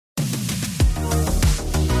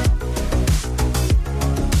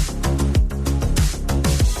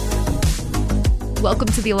Welcome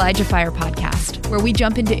to the ElijahFire podcast, where we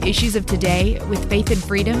jump into issues of today with faith and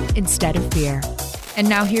freedom instead of fear. And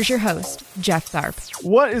now here's your host, Jeff Tharp.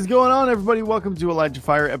 What is going on, everybody? Welcome to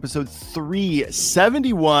ElijahFire episode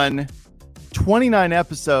 371. 29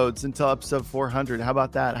 episodes until episode 400. How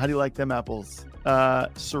about that? How do you like them apples?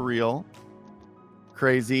 Surreal.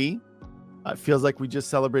 Crazy. It feels like we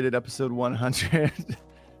just celebrated episode 100.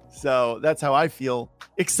 So that's how I feel.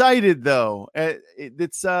 Excited though.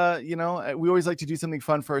 It's we always like to do something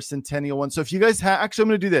fun for our centennial one. So if you guys actually, I'm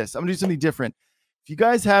going to do this. I'm going to do something different. If you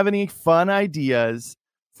guys have any fun ideas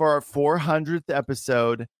for our 400th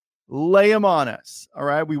episode, lay them on us. All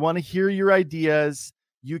right. We want to hear your ideas.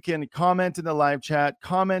 You can comment in the live chat,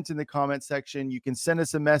 comment in the comment section. You can send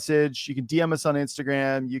us a message. You can DM us on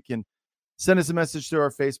Instagram. You can send us a message through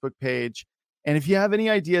our Facebook page. And if you have any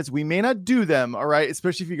ideas, we may not do them. All right.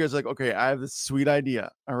 Especially if you guys are like, okay, I have this sweet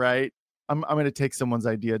idea. All right. I'm going to take someone's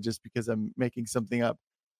idea just because I'm making something up.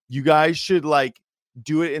 You guys should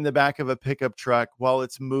do it in the back of a pickup truck while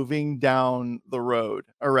it's moving down the road.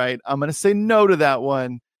 All right. I'm going to say no to that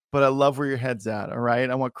one, but I love where your head's at. All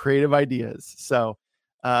right. I want creative ideas. So,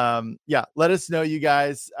 let us know, you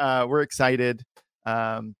guys. We're excited.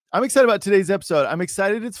 I'm excited about today's episode. I'm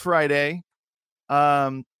excited it's Friday.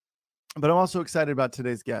 But I'm also excited about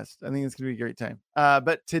today's guest. I think it's going to be a great time.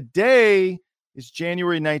 But today is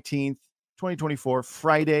January 19th, 2024,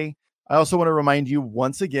 Friday. I also want to remind you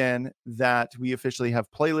once again that we officially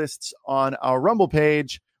have playlists on our Rumble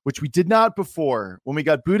page, which we did not before. When we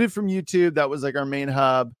got booted from YouTube, that was like our main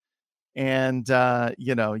hub. And,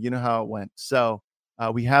 you know how it went. So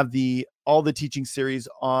we have all the teaching series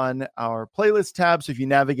on our playlist tab. So if you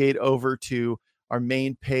navigate over to our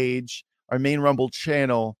main page, our main Rumble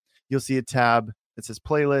channel, you'll see a tab that says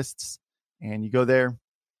playlists, and you go there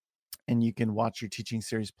and you can watch your teaching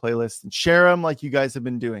series playlists and share them like you guys have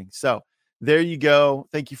been doing. So there you go.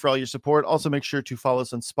 Thank you for all your support. Also make sure to follow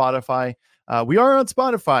us on Spotify. We are on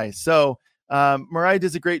Spotify. So Mariah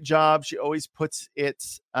does a great job. She always puts it,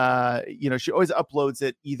 she always uploads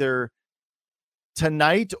it either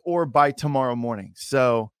tonight or by tomorrow morning.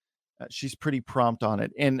 So she's pretty prompt on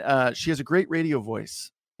it. And she has a great radio voice.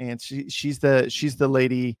 And she's the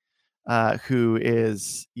lady who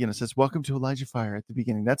is, says, "Welcome to ElijahFire" at the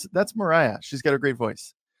beginning. That's Mariah. She's got a great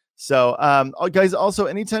voice. So, guys, also,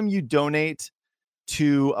 anytime you donate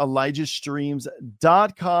to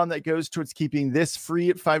ElijahStreams.com, that goes towards keeping this free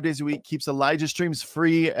at 5 days a week, keeps Elijah Streams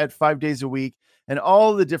free at 5 days a week, and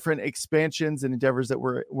all the different expansions and endeavors that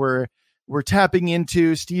we're tapping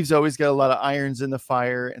into. Steve's always got a lot of irons in the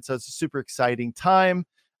fire, and so it's a super exciting time,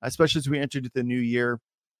 especially as we enter the new year.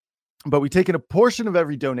 But we take in a portion of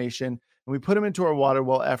every donation and we put them into our water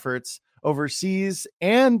well efforts overseas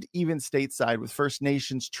and even stateside with First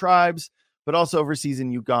Nations tribes, but also overseas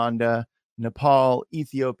in Uganda, Nepal,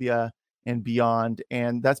 Ethiopia, and beyond.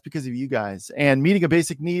 And that's because of you guys. And meeting a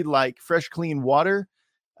basic need like fresh, clean water,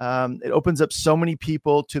 it opens up so many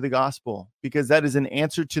people to the gospel, because that is an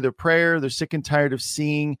answer to their prayer. They're sick and tired of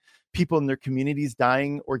seeing people in their communities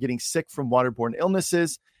dying or getting sick from waterborne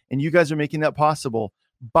illnesses. And you guys are making that possible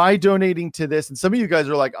by donating to this. And some of you guys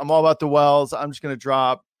are like, I'm all about the wells. I'm going to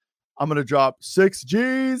drop 6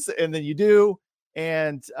 G's. And then you do.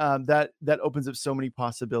 And that opens up so many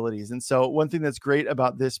possibilities. And so one thing that's great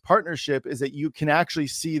about this partnership is that you can actually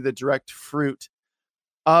see the direct fruit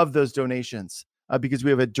of those donations, because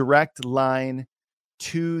we have a direct line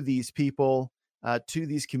to these people, to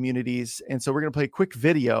these communities. And so we're going to play a quick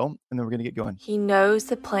video and then we're going to get going. He knows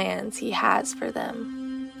the plans he has for them.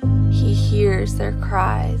 He hears their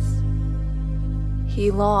cries. He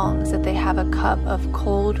longs that they have a cup of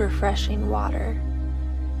cold, refreshing water,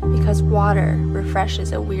 because water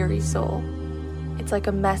refreshes a weary soul. It's like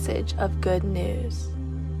a message of good news.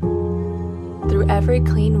 Through every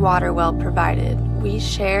clean water well provided, we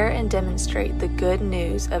share and demonstrate the good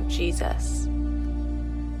news of Jesus.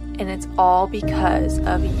 And it's all because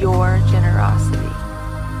of your generosity.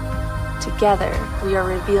 Together, we are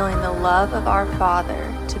revealing the love of our Father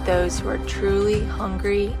to those who are truly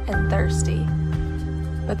hungry and thirsty.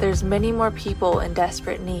 But there's many more people in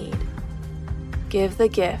desperate need. Give the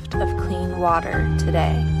gift of clean water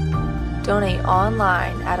today. Donate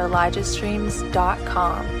online at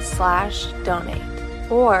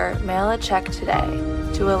ElijahStreams.com/donate or mail a check today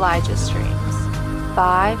to Elijah Streams,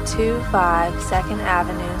 525 2nd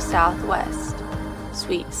Avenue Southwest,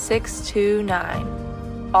 Suite 629,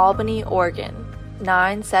 Albany, Oregon,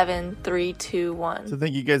 97321. So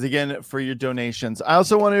thank you guys again for your donations. I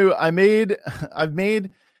also want to, I've made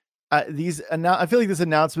these, I feel like this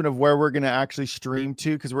announcement of where we're going to actually stream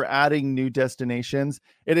to, because we're adding new destinations.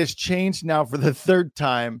 It has changed now for the third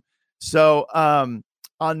time. So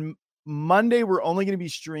on Monday, we're only going to be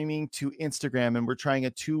streaming to Instagram, and we're trying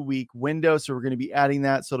a 2-week window. So we're going to be adding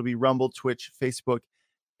that. So it'll be Rumble, Twitch, Facebook,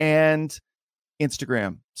 and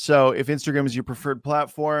Instagram. So if Instagram is your preferred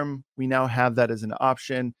platform, we now have that as an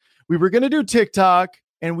option. We were going to do TikTok,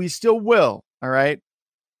 and we still will. All right.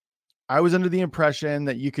 I was under the impression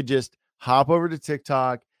that you could just hop over to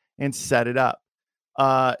TikTok and set it up.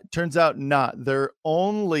 Turns out not. They're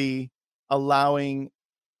only allowing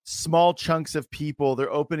small chunks of people.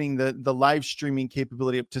 They're opening the live streaming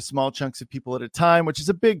capability up to small chunks of people at a time, which is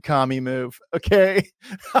a big commie move. Okay.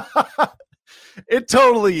 It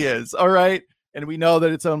totally is. All right. And we know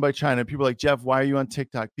that it's owned by China. People are like, Jeff, why are you on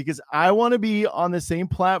TikTok? Because I want to be on the same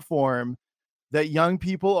platform that young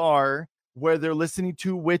people are, where they're listening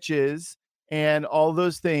to witches and all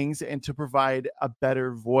those things, and to provide a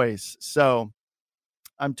better voice. So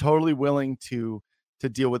I'm totally willing to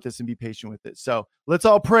deal with this and be patient with it. So let's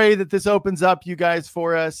all pray that this opens up, you guys,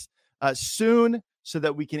 for us soon, so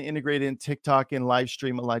that we can integrate in TikTok and live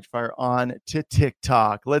stream ElijahFire on to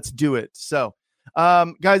TikTok. Let's do it. So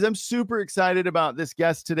guys, I'm super excited about this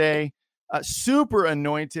guest today. Super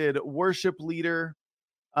anointed worship leader.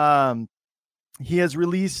 He has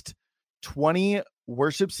released 20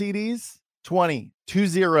 worship CDs, 20,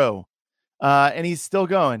 and he's still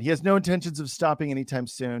going. He has no intentions of stopping anytime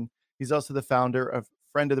soon. He's also the founder of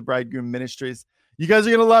Friend of the Bridegroom Ministries. You guys are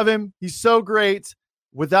going to love him. He's so great.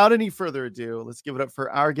 Without any further ado, let's give it up for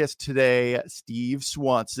our guest today, Steve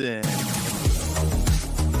Swanson.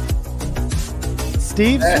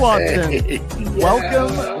 Steve Swanson, Hey,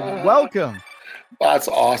 welcome. That's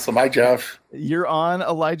awesome. Hi, Jeff. You're on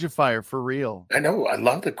ElijahFire for real. I know. I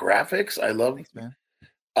love the graphics. I love. Thanks, man.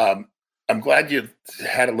 I'm glad you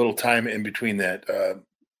had a little time in between that,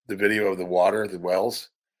 the video of the water, the wells,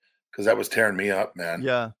 because that was tearing me up, man.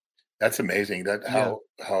 Yeah, That's amazing. That how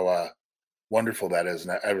wonderful that is.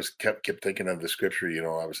 And I was kept thinking of the scripture. You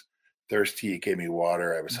know, I was thirsty, you gave me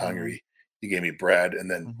water. I was hungry, you gave me bread. And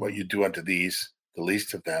then what you do unto these, the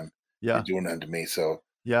least of them, you're doing unto me. So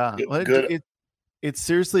good. It's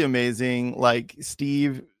seriously amazing. Like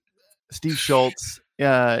Steve Schultz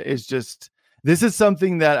is just, this is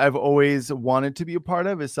something that I've always wanted to be a part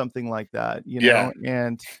of, is something like that, you know?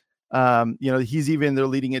 And, they're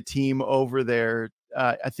leading a team over there.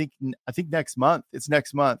 I think next month,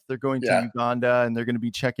 they're going to Uganda, and they're going to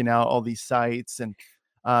be checking out all these sites and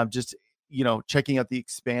just, checking out the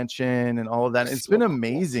expansion and all of that. It's been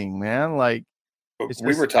amazing, man. Like,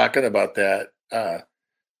 we were talking about that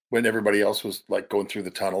when everybody else was like going through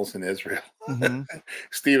the tunnels in Israel.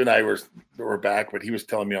 Steve and I were back, but he was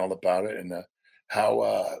telling me all about it, and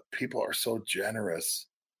how people are so generous.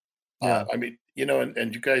 I mean,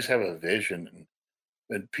 and you guys have a vision,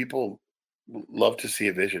 and people love to see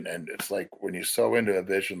a vision. And it's like, when you sow into a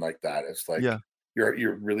vision like that, it's like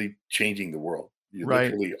you're really changing the world. You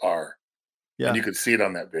literally are. Yeah. And you could see it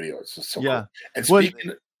on that video. It's just so cool. And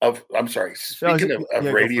speaking of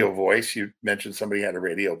radio voice, you mentioned somebody had a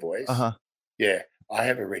radio voice. Yeah, I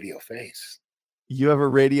have a radio face. You have a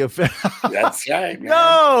radio face? That's right, man.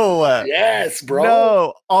 No. Yes, bro.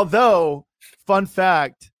 No. Although, fun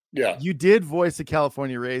fact, yeah, you did voice a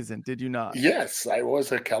California Raisin, did you not? Yes, I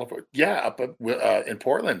was a California. Yeah, up in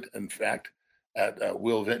Portland, in fact, at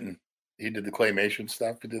Will Vinton. He did the claymation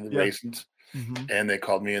stuff. He did the raisins, and they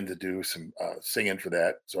called me in to do some singing for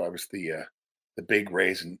that. So I was the big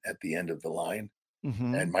raisin at the end of the line,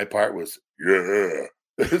 and my part was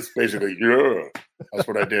It's basically That's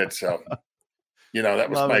what I did. So, that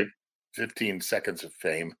was my 15 seconds of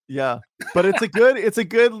fame. Yeah, but it's a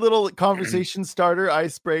good little conversation starter,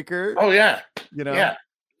 icebreaker. Oh yeah, yeah.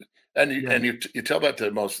 And you tell that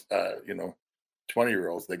to most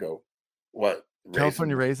 20-year-olds. They go, "What?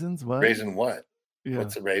 California raisins? What? Raisin what? Yeah.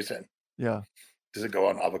 What's a raisin? Yeah. Does it go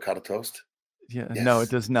on avocado toast? Yeah. Yes. No, it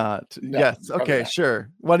does not. No, yes. Okay. not. Sure.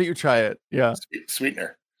 Why don't you try it? Yeah.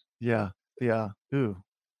 Sweetener. Yeah. Yeah. Ooh.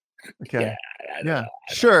 Okay. Yeah.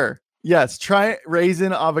 Sure. Yes. Try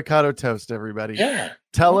raisin avocado toast, everybody. Yeah.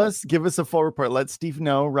 Tell us, give us a full report. Let Steve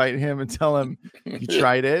know, write him and tell him you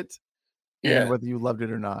tried it and whether you loved it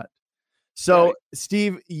or not. So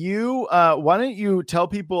Steve, you, why don't you tell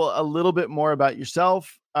people a little bit more about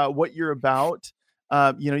yourself, what you're about?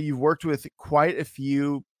 You've worked with quite a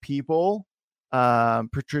few people,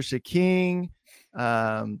 Patricia King,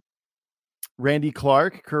 Randy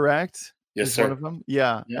Clark, correct? Yes, is sir. One of them.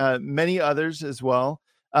 Yeah. Many others as well.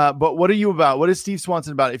 But what are you about? What is Steve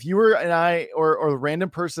Swanson about? If you were and I or a random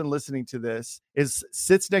person listening to this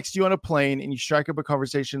sits next to you on a plane and you strike up a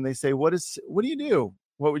conversation, and they say, what do you do?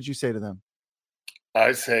 What would you say to them?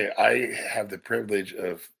 I say I have the privilege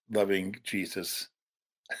of loving Jesus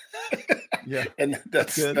Yeah. And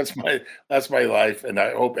Good. that's my life. And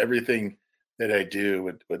I hope everything that I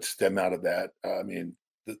do would stem out of that. I mean,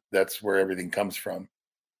 that's where everything comes from.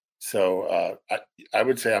 So I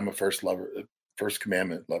would say I'm a first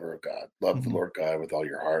commandment lover of God. Love the Mhm. Lord God with all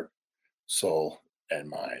your heart, soul, and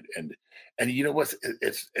mind. And you know what's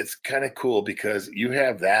it's kind of cool because you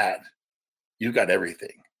have that, you got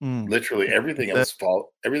everything. Mm. Literally That's it.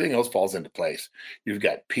 everything else falls into place. You've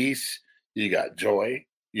got peace, you got joy.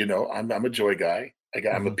 You know, I'm a joy guy.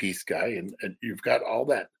 I'm a Mhm. peace guy, and you've got all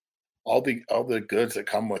that, all the goods that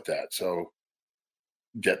come with that. So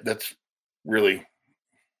yeah, that's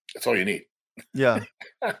all you need. Yeah.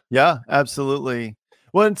 Yeah, absolutely.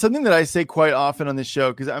 Well, and something that I say quite often on this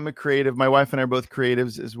show, because I'm a creative, my wife and I are both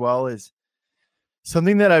creatives as well, is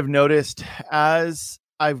something that I've noticed as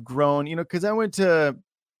I've grown, because I went to,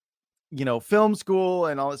 film school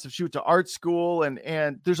and all that stuff. She went to art school,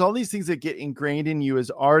 and there's all these things that get ingrained in you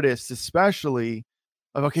as artists, especially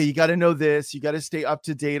of, okay, you got to know this, you got to stay up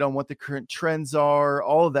to date on what the current trends are,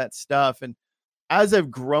 all of that stuff. And as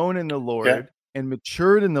I've grown in the Yeah. Lord and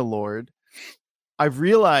matured in the Lord, I've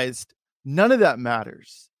realized none of that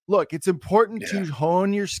matters. Look, it's important Yeah. to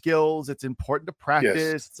hone your skills. It's important to Yes.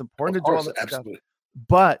 practice. It's important Of to do all course. that stuff, Absolutely.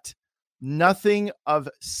 but nothing of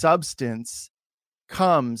substance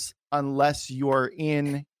comes unless you're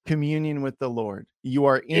in communion with the Lord. You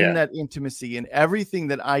are in Yeah. that intimacy, and everything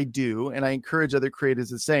that I do, and I encourage other creators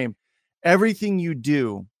the same, everything you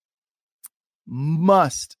do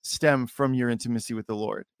must stem from your intimacy with the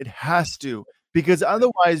Lord. It has to, because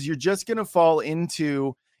otherwise you're just going to fall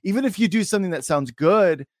into, even if you do something that sounds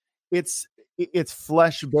good, it's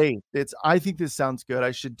flesh based. It's, I think this sounds good,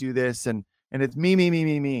 I should do this, and it's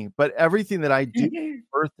me. But everything that I do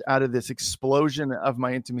birthed out of this explosion of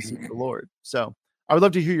my intimacy with the Lord. So I would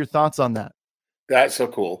love to hear your thoughts on that. That's so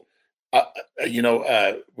cool.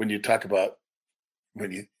 When you talk about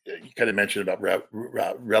when you kind of mentioned about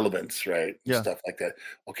relevance, right? Yeah. Stuff like that.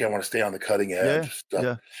 Okay, I want to stay on the cutting edge Yeah. of stuff.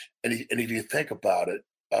 Yeah. And if you think about it,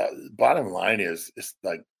 bottom line is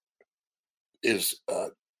like is uh,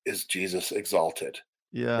 is Jesus exalted,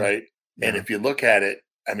 Yeah. right? And Yeah. if you look at it,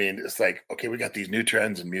 I mean, it's like, okay, we got these new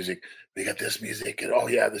trends in music. We got this music, and oh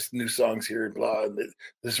yeah, this new songs here and blah. And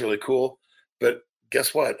this is really cool. But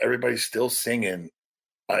guess what? Everybody's still singing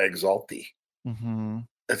 "I exalt thee." Hmm.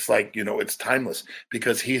 It's like, it's timeless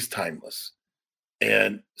because he's timeless.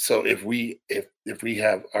 And so if we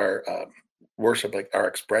have our worship, like our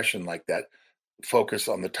expression like that, focus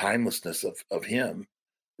on the timelessness of him,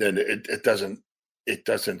 then it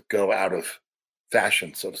doesn't go out of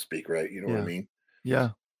fashion, so to speak, right? You know what I Yeah. mean? Yeah.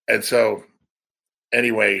 And so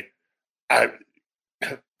anyway, I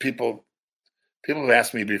people people have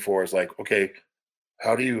asked me before, is like, okay,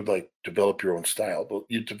 how do you like develop your own style? Well,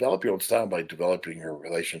 you develop your own style by developing your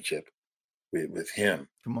relationship with him.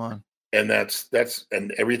 Come on. And that's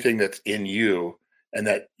and everything that's in you, and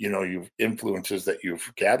that you've influences that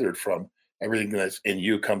you've gathered from, everything that's in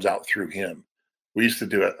you comes out through him. We used to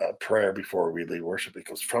do a prayer before we lead worship. It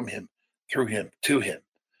goes from him, through him, to him.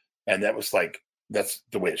 And that was like, that's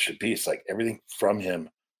the way it should be. It's like everything from him,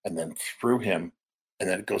 and then through him, and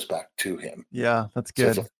then it goes back to him. Yeah, that's So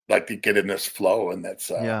it's good. like to get in this flow,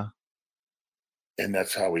 Yeah. and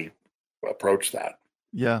that's how we approach that.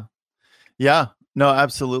 Yeah. Yeah. No,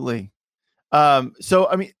 absolutely. So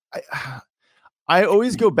I mean, I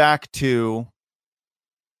always go back to,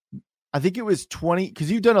 I think it was 20,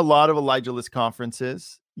 because you've done a lot of Elijah List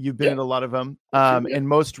conferences. You've been Yeah, at a lot of them. that's true. Yeah. And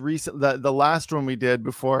most recent, the last one we did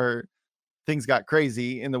before things got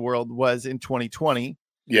crazy in the world was in 2020.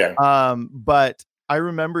 Yeah. But I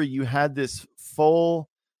remember you had this full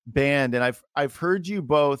band, and I've heard you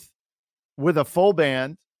both with a full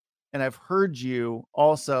band, and I've heard you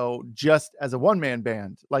also just as a one-man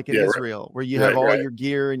band, like in Yeah. Israel, where you have Right. all Right. your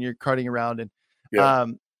gear and you're carting around. And Yeah.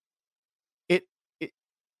 um, it it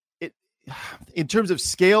it in terms of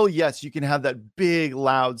scale, yes, you can have that big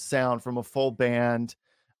loud sound from a full band,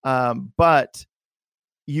 but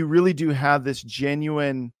you really do have this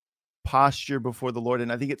genuine posture before the Lord,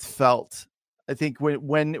 and I think it's felt. I think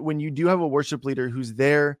when you do have a worship leader who's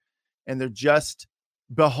there and they're just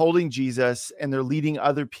beholding Jesus and they're leading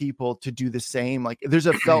other people to do the same, like there's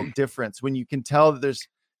a felt difference when you can tell that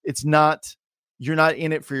it's not, you're not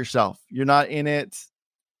in it for yourself. You're not in it.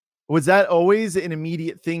 Was that always an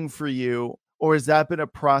immediate thing for you, or has that been a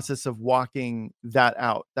process of walking that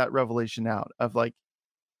out, that revelation out of like,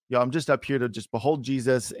 I'm just up here to just behold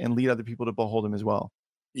Jesus and lead other people to behold him as well?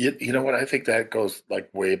 You know what? I think that goes like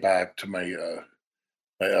way back to my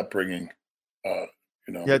my upbringing.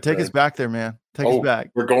 Yeah, take us back there, man. Take us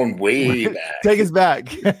back. We're going way back. Take us back.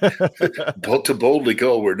 To boldly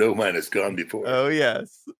go where no man has gone before. Oh,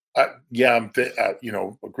 yes. I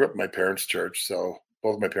grew up in my parents' church, so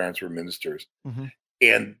both my parents were ministers,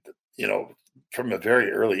 and from a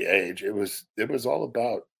very early age, it was all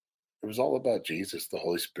about Jesus, the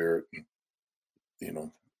Holy Spirit,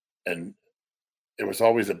 and it was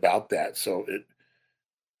always about that. So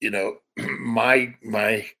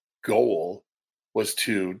my goal was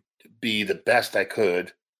to be the best I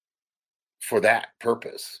could for that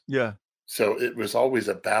purpose. Yeah. So it was always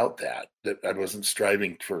about that I wasn't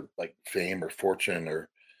striving for like fame or fortune or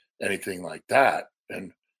anything like that.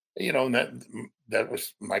 And, that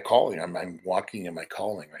was my calling. I'm walking in my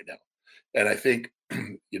calling right now. And I think,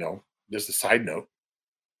 just a side note,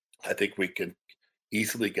 I think we can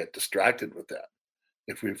easily get distracted with that.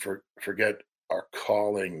 If we forget our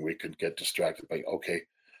calling, we could get distracted by, okay,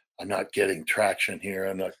 I'm not getting traction here.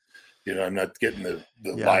 I'm not getting the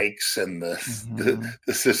likes and the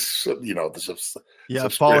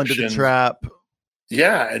fall into the trap.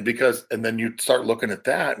 Yeah. And then you start looking at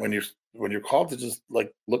that when you're called to just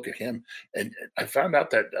like look at him. And I found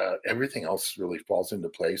out that everything else really falls into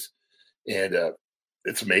place. And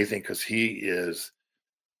it's amazing because he's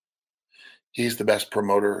the best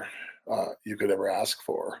promoter you could ever ask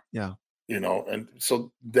for. Yeah. And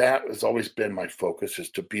so that has always been my focus, is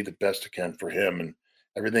to be the best I can for him. And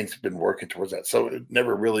everything's been working towards that. So it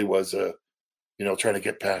never really was trying to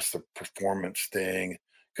get past the performance thing,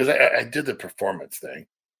 because I did the performance thing,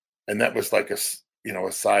 and that was like a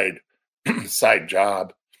side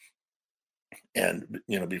job. And,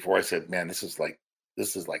 before I said, man, this is like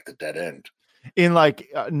the dead end. In like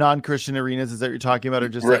non-Christian arenas, is that you're talking about, or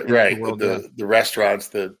just right? The restaurants,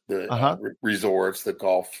 the resorts, the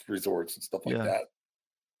golf resorts, and stuff like that.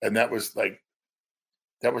 And that was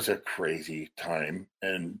a crazy time,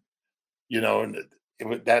 and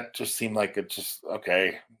that just seemed like it just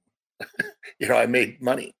okay. I made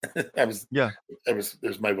money. It was my I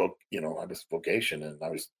was vocation, and I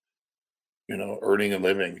was earning a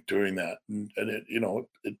living doing that, and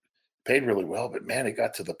it paid really well. But man, it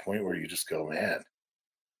got to the point where you just go, man,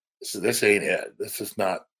 this ain't it. This is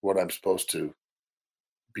not what I'm supposed to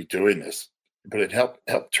be doing this. But it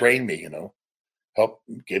helped train me,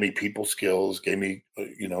 gave me people skills, gave me,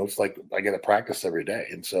 it's like I got to practice every day.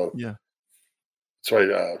 And so,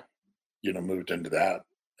 I, moved into that,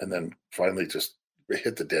 and then finally just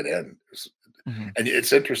hit the dead end. And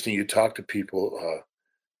it's interesting. You talk to people.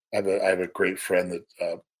 I have a great friend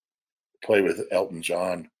that played with Elton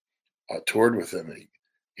John, toured with him.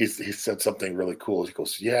 He said something really cool. He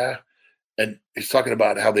goes, yeah. And he's talking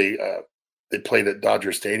about how they played at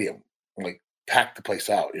Dodger Stadium, like packed the place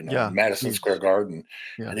out, Madison Square Garden.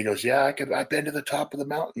 Yeah. And he goes, yeah, I've been to the top of the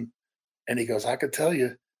mountain. And he goes, I could tell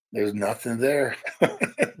you, there's nothing there.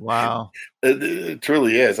 Wow. It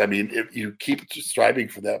truly is. I mean, if you keep striving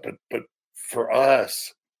for that, but for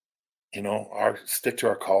us, stick to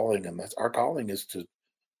our calling, and our calling is to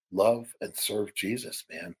love and serve Jesus,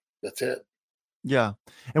 man. That's it. Yeah.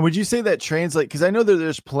 And would you say that translate? Because I know that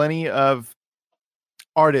there's plenty of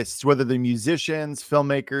artists, whether they're musicians,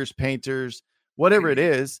 filmmakers, painters, whatever it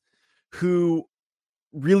is, who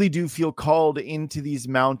really do feel called into these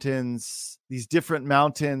mountains, these different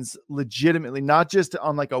mountains, legitimately, not just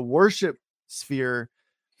on like a worship sphere.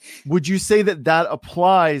 Would you say that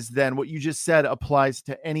applies then? What you just said applies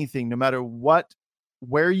to anything, no matter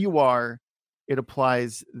where you are, it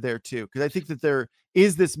applies there too. Because I think that there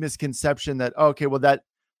is this misconception that, okay, well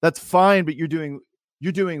that's fine, but you're doing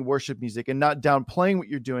worship music, and not downplaying what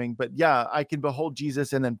you're doing. But yeah, I can behold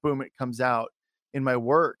Jesus, and then boom, it comes out in my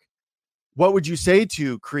work. What would you say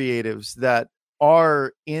to creatives that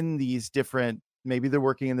are in these different, maybe they're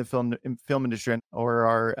working in the film industry, or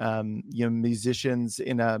are musicians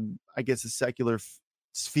in a secular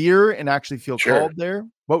sphere and actually feel called there?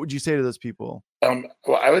 What would you say to those people? Well,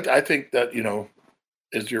 I think that,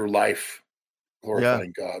 is your life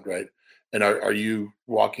glorifying God, right? And are you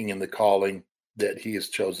walking in the calling that He has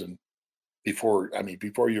chosen before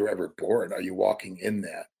you were ever born? Are you walking in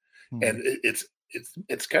that? And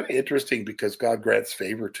it's kind of interesting, because God grants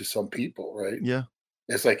favor to some people, right? Yeah.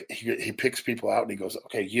 It's like he picks people out, and he goes,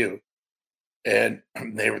 okay, you, and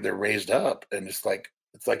they're raised up, and it's like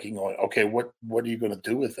you going, okay, what are you going to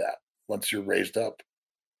do with that once you're raised up?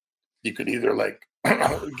 You could either like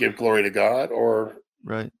give glory to God, or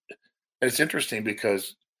right. And it's interesting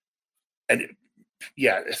because,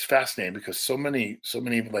 it's fascinating because so many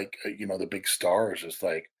like the big stars, it's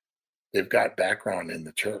like they've got background in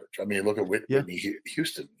the church. I mean, look at Whitney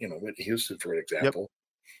Houston. Whitney Houston, for example. Yep.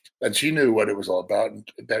 And she knew what it was all about, and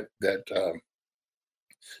that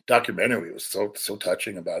documentary was so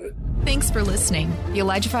touching about it. Thanks for listening. The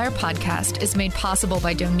Elijah Fire podcast is made possible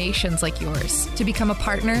by donations like yours. To become a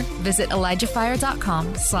partner, visit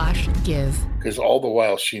ElijahFire.com/give. Because all the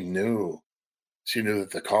while she knew that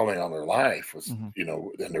the calling on her life was, and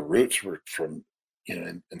the roots were from,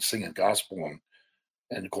 and singing gospel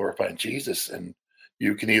and glorifying Jesus. And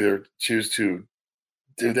you can either choose to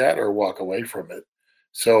do that or walk away from it.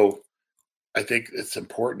 So I think it's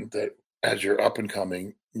important that as you're up and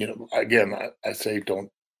coming, again, I say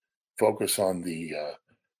don't focus on the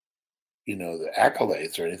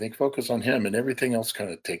accolades or anything. Focus on him, and everything else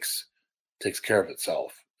kind of takes care of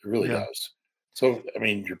itself. It really does. So, I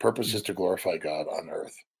mean, your purpose is to glorify God on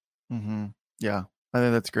earth. Mm-hmm. Yeah, I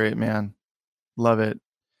think that's great, man. Love it.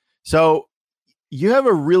 So you have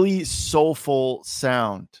a really soulful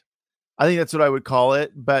sound. I think that's what I would call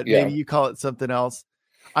it, but maybe you call it something else.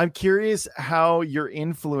 I'm curious how your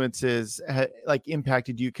influences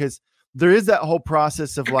impacted you, because there is that whole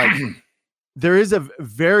process of there is a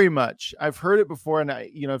very much, I've heard it before. And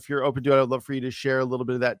if you're open to it, I'd love for you to share a little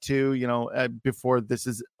bit of that too, before this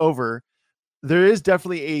is over. There is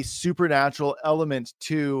definitely a supernatural element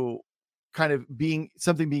to kind of being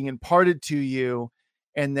imparted to you,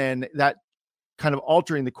 and then that kind of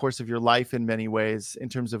altering the course of your life in many ways in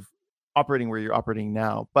terms of operating where you're operating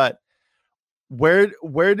now. But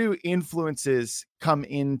where do influences come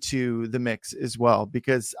into the mix as well?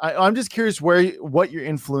 Because I'm just curious what your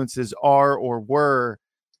influences are or were,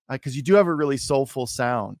 because you do have a really soulful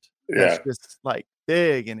sound. That's just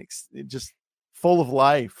big and just full of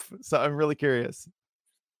life. So I'm really curious.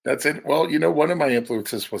 That's it. Well, one of my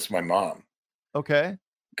influences was my mom. Okay.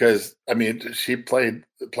 Because she played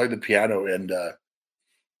the piano, and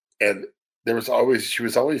she was always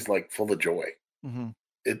full of joy. Mm-hmm.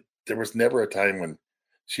 There was never a time when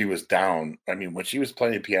she was down. When she was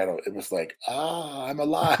playing piano, it was like, I'm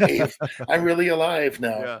alive. I'm really alive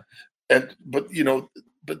now. Yeah. But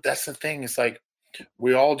that's the thing. It's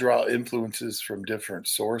we all draw influences from different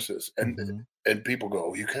sources, and people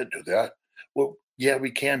go, "Oh, you can't do that." Well, yeah,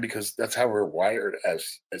 we can, because that's how we're wired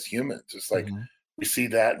as humans. It's we see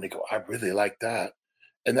that and we go, "I really like that,"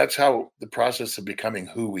 and that's how the process of becoming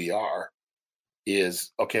who we are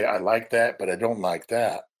is. Okay, I like that, but I don't like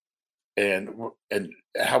that. And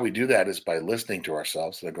how we do that is by listening to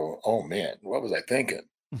ourselves and go, "Oh man, what was I thinking?"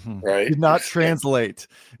 Mm-hmm. Right? Did not translate.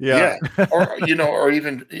 Yeah. Or or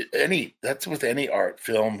even that's with any art,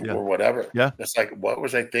 film, or whatever. Yeah. It's what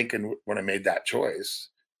was I thinking when I made that choice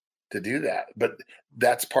to do that? But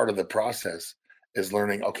that's part of the process, is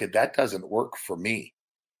learning, okay, that doesn't work for me.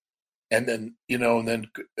 And then, and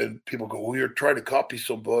people go, "Well, you're trying to copy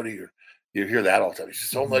somebody," or you hear that all the time. You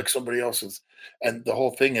just don't like somebody else's. And the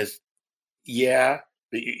whole thing is, you're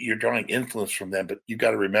drawing influence from them, but you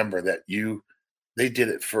got to remember that they did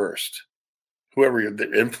it first. Whoever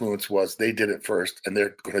the influence was, they did it first, and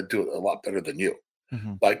they're going to do it a lot better than you.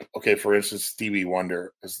 Mm-hmm. Okay, for instance, Stevie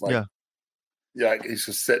Wonder is he's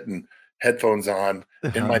just sitting, headphones on,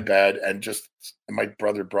 in my bed, and my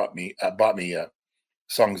brother bought me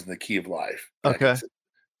Songs in the Key of Life. Back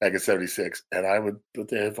in 76, and I would put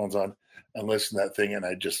the headphones on and listen to that thing, and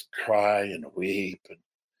I'd just cry and weep,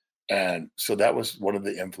 and so that was one of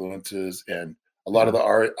the influences, and a lot of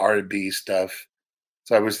the R&B stuff.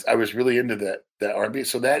 So I was really into that R&B.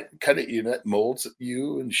 So that kind of that molds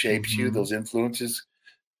you and shapes you. Those influences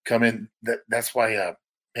come in. That's why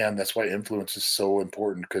that's why influence is so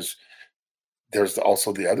important, because there's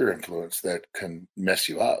also the other influence that can mess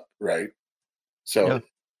you up, right? So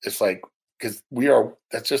it's because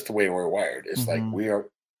that's just the way we're wired. It's we are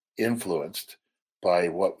influenced by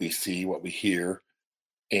what we see, what we hear,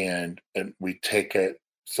 and we take it.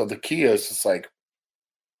 So the key is, it's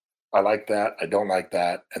I like that, I don't like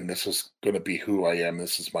that, and this is going to be who I am.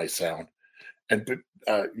 This is my sound. And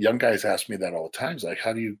young guys ask me that all the time. It's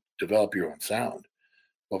how do you develop your own sound?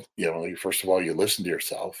 Well, first of all, you listen to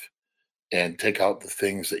yourself and take out the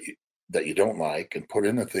things that you don't like and put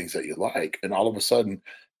in the things that you like, and all of a sudden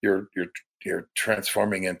you're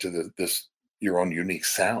transforming into your own unique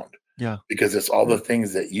sound. Yeah. Because it's all the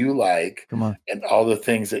things that you like and all the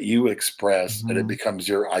things that you express, and it becomes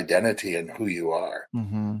your identity and who you are.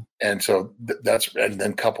 Mm-hmm. And so and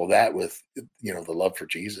then couple that with, the love for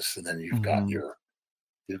Jesus. And then you've got your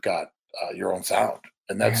own sound,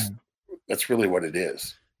 and that's really what it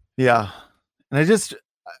is. Yeah. And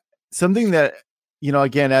something that,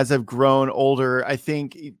 again, as I've grown older, I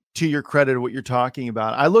think, to your credit, what you're talking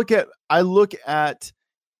about, I look at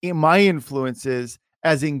my influences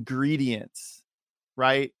as ingredients,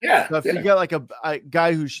 right? Yeah. So if you got a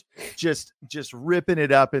guy who's just ripping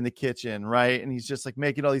it up in the kitchen, right, and he's just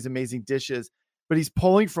making all these amazing dishes, but he's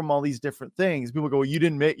pulling from all these different things. People go, well, you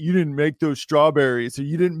didn't make those strawberries, or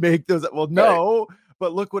you didn't make those. Well, no,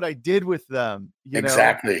 but look what I did with them,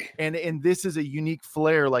 exactly. And this is a unique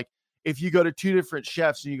flair. Like if you go to two different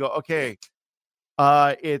chefs and you go, okay,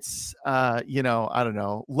 it's I don't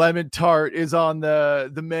know, lemon tart is on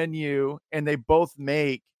the menu, and they both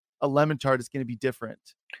make a lemon tart. It's going to be different.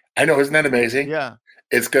 I know, isn't that amazing? Yeah.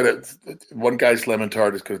 One guy's lemon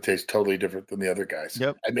tart is going to taste totally different than the other guy's.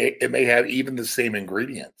 Yep. It may have even the same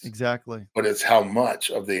ingredients. Exactly. But it's how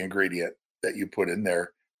much of the ingredient that you put in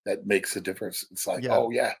there that makes a difference. It's like, oh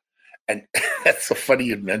yeah. And that's so funny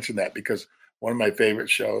you'd mention that, because one of my favorite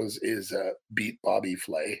shows is Beat Bobby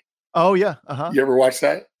Flay. Oh yeah. Uh-huh. You ever watch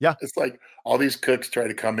that? Yeah. It's like all these cooks try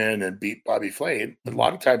to come in and beat Bobby Flay. And a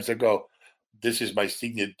lot of times they go, this is my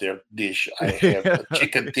signature dish. I have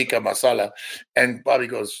chicken tikka masala. And Bobby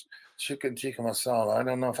goes, chicken tikka masala. I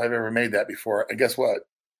don't know if I've ever made that before. And guess what?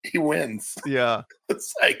 He wins. Yeah.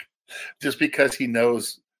 It's like, just because he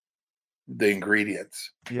knows the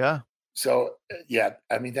ingredients. Yeah. So, yeah,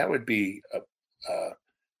 I mean, that would be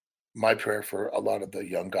my prayer for a lot of the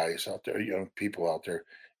young guys out there, young people out there.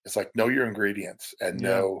 It's like, know your ingredients and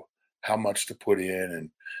know how much to put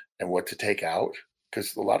in and what to take out.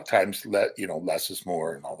 Because a lot of times, less is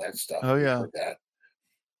more and all that stuff. Oh yeah, like that.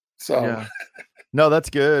 So, no, that's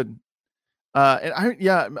good. And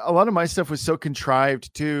a lot of my stuff was so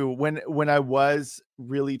contrived too. When I was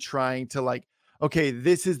really trying to like, okay,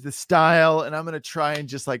 this is the style, and I'm gonna try and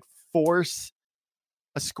just like force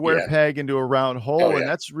a square peg into a round hole, and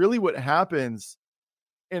that's really what happens.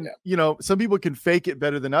 And some people can fake it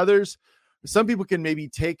better than others. Some people can maybe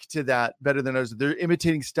take to that better than others. They're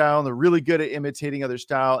imitating style, and they're really good at imitating other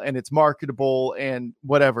style, and it's marketable and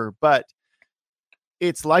whatever, but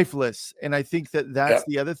it's lifeless. And I think that's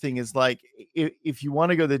the other thing is like, if you want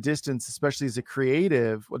to go the distance, especially as a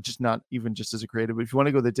creative, well, just not even just as a creative, but if you want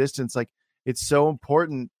to go the distance, like it's so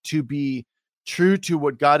important to be true to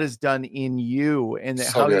what God has done in you and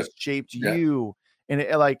how he's shaped you.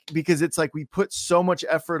 And because it's like, we put so much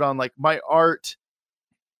effort on like my art,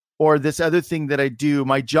 or this other thing that I do,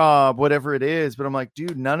 my job, whatever it is. But I'm like,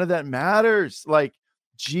 dude, none of that matters. Like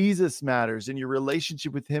Jesus matters, and your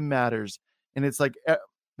relationship with him matters. And it's like,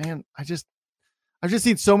 man, I've just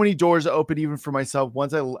seen so many doors open, even for myself,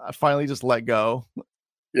 once I finally just let go.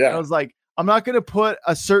 Yeah. I was like, I'm not going to put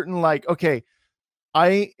a certain like, okay,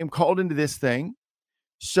 I am called into this thing.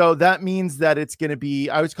 So that means that it's going to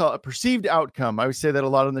be, I always call it a perceived outcome. I always say that a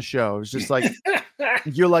lot on the show. It's just like,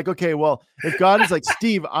 you're like, okay, well, if God is like,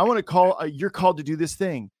 Steve, I want to call, you're called to do this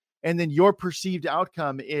thing. And then your perceived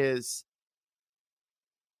outcome is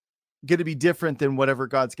going to be different than whatever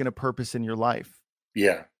God's going to purpose in your life.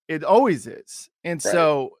 Yeah. It always is. And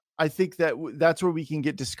so I think that's where we can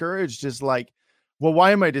get discouraged, is like, well,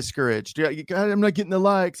 why am I discouraged? God, I'm not getting the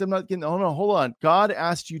likes. I'm not getting, hold on. God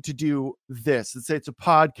asked you to do this. Let's say it's a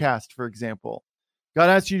podcast, for example. God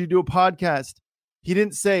asked you to do a podcast. He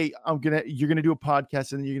didn't say, you're going to do a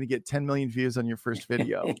podcast and then you're going to get 10 million views on your first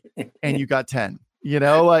video. And you got 10,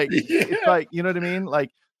 it's like, you know what I mean?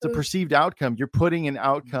 Like, it's a perceived outcome. You're putting an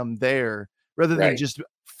outcome there rather than just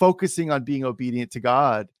focusing on being obedient to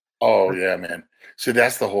God. Oh yeah, man. So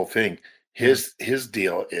that's the whole thing. His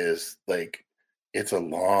deal is like, it's a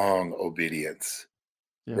long obedience,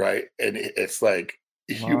 right? And it's like,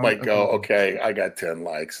 you might go, okay, I got 10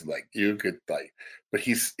 likes. Like you could like, but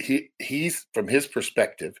he's from his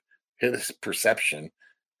perspective, his perception,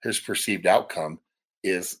 his perceived outcome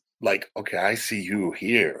is like, okay, I see you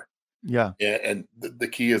here. Yeah. And the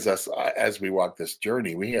key is us, as we walk this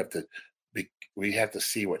journey, we have to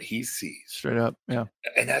see what he sees. Straight up. Yeah.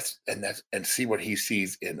 And see what he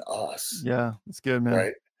sees in us. Yeah. That's good, man.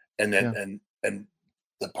 Right. And then, and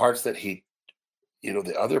the parts that he,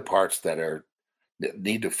 the other parts that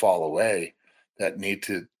need to fall away, that need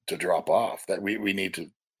to drop off, that we need to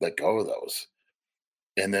let go of those.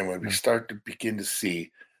 And then when we start to begin to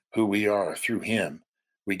see who we are through him,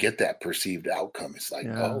 we get that perceived outcome. It's like,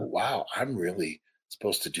 oh wow, I'm really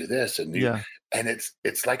supposed to do this. And and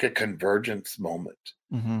it's like a convergence moment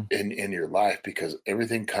in your life, because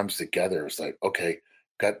everything comes together. It's like, okay,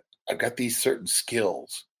 I've got these certain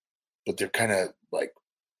skills, but they're kind of like,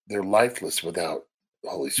 they're lifeless without the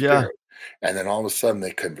Holy Spirit. And then all of a sudden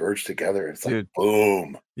they converge together. It's like,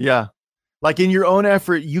 boom. Yeah. Like in your own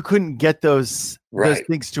effort, you couldn't get those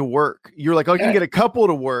things to work. You're like, oh, I can get a couple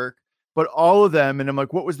to work, but all of them. And I'm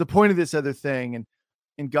like, what was the point of this other thing?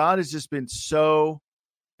 And God has just been so,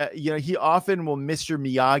 he often will Mr.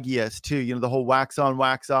 Miyagi us too. The whole wax on,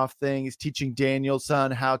 wax off thing. He's teaching Daniel's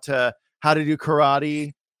son how to do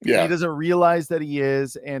karate. Yeah. He doesn't realize that he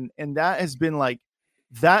is. And that has been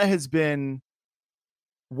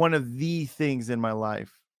one of the things in my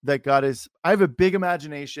life that I have a big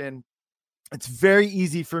imagination. It's very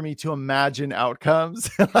easy for me to imagine outcomes.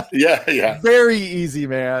 Yeah. Very easy,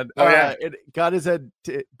 man. Oh, yeah. God has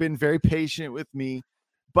been very patient with me,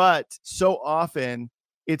 but so often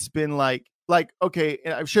it's been like, okay,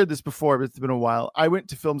 and I've shared this before, but it's been a while. I went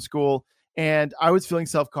to film school and I was feeling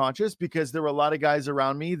self-conscious because there were a lot of guys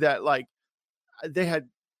around me that like, they had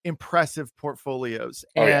impressive portfolios.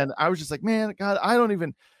 And I was just like, man, God,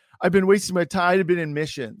 I've been wasting my time. I'd been in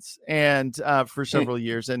missions and for several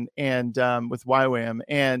years and with YWAM.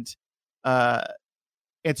 And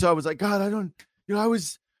so I was like, God, I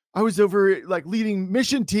was over like leading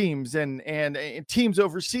mission teams and teams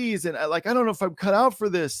overseas. And I don't know if I'm cut out for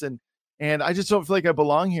this. And I just don't feel like I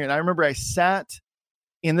belong here. And I remember I sat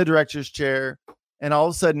in the director's chair, and all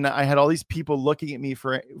of a sudden I had all these people looking at me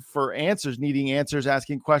for answers, needing answers,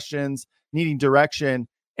 asking questions, needing direction.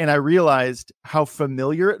 And I realized how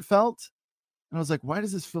familiar it felt. And I was like, why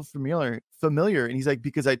does this feel familiar? And he's like,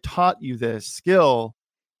 because I taught you this skill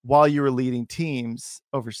while you were leading teams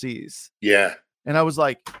overseas. Yeah. And I was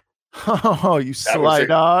like, oh, you sly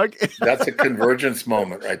dog. That's a convergence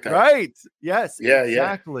moment right there. Right. Yes. Yeah.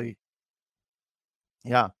 Exactly.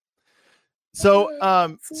 Yeah.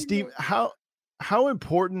 So, Steve, how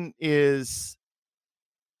important is,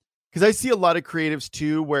 because I see a lot of creatives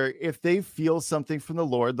too, where if they feel something from the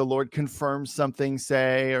Lord confirms something,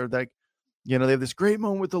 say, or like, they have this great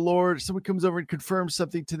moment with the Lord, someone comes over and confirms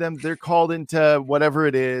something to them, they're called into whatever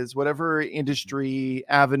it is, whatever industry,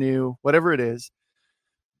 avenue, whatever it is,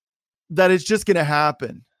 that it's just going to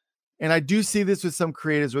happen. And I do see this with some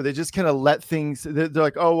creatives where they just kind of let things, they're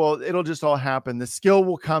like, oh, well, it'll just all happen. The skill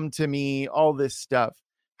will come to me, all this stuff.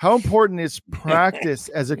 How important is practice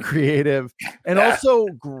as a creative and also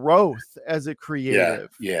growth as a creative?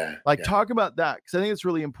 Yeah. Talk about that, because I think it's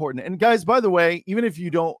really important. And guys, by the way, even if you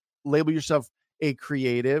don't label yourself a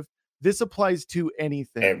creative, this applies to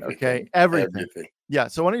anything. Okay. Everything. Yeah.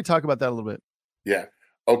 So why don't you talk about that a little bit? Yeah.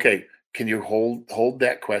 Okay. Can you hold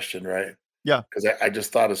that question, right? Yeah. Because I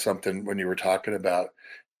just thought of something when you were talking about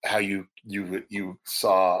how you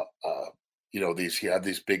saw you have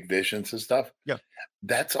these big visions and stuff. Yeah.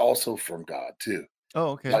 That's also from God too. Oh,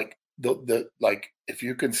 okay. Like if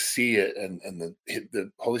you can see it and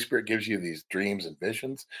the Holy Spirit gives you these dreams and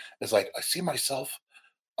visions, it's like I see myself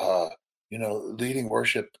leading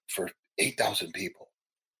worship for 8,000 people.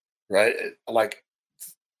 Right? Like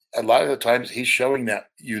a lot of the times he's showing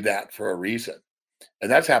you that for a reason.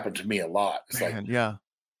 And that's happened to me a lot. It's like, yeah.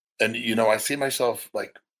 And I see myself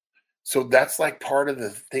like, so that's like part of the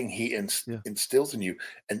thing he instills in you.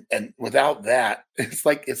 And without that, it's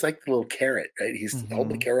like the little carrot, right? He's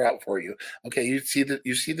holding the carrot out for you. Okay, you see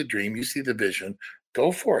the dream, you see the vision,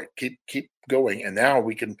 go for it. Keep going. And now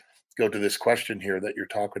we can go to this question here that you're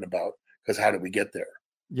talking about, because how do we get there?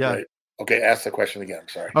 Yeah. Right? Okay, ask the question again.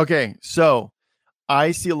 Sorry. Okay, so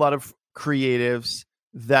I see a lot of creatives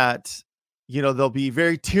that they'll be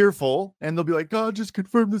very tearful and they'll be like, God just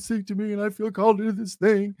confirmed this thing to me and I feel called into this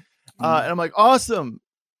thing. And I'm like, awesome,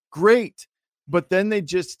 great. But then they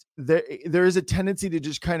just, there is a tendency to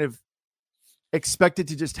just kind of expect it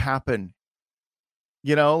to just happen,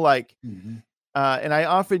 and I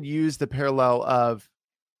often use the parallel of,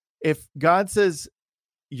 if God says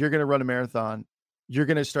you're going to run a marathon, you're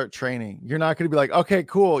going to start training. You're not going to be like, okay,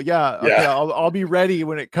 cool. Yeah. Okay. I'll be ready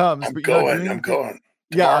when it comes. I'm going. Tomorrow.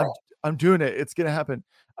 Yeah. I'm doing it. It's going to happen.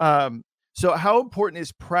 So how important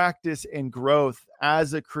is practice and growth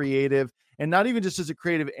as a creative, and not even just as a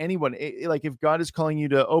creative, anyone, like if God is calling you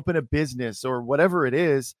to open a business or whatever it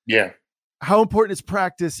is. Yeah. How important is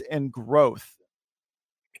practice and growth?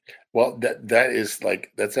 Well,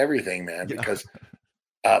 that's everything, man, because,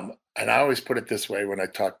 and I always put it this way when I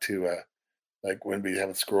talk to, like when we have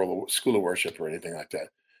a school of worship or anything like that,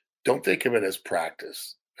 don't think of it as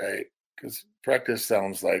practice, right? Because practice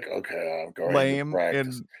sounds like, okay, I'm going lame to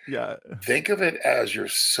practice. Think of it as you're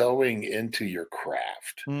sowing into your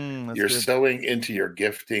craft. You're sowing into your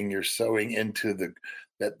gifting. You're sowing into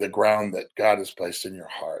the ground that God has placed in your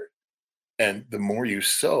heart. And the more you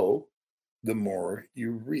sow, the more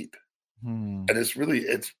you reap. And it's really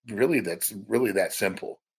that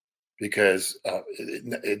simple, because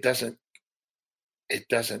it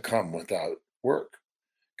doesn't come without work.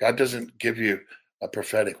 God doesn't give you a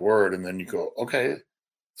prophetic word and then you go, okay,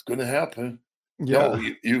 it's going to happen. Yeah.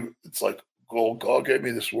 No, it's like, well, God gave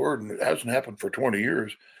me this word and it hasn't happened for 20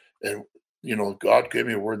 years. And, God gave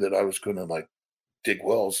me a word that I was going to like dig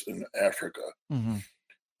wells in Africa. And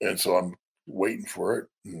so I'm waiting for it.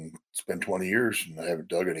 And it's been 20 years and I haven't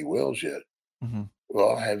dug any wells yet.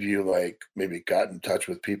 Well, have you like maybe got in touch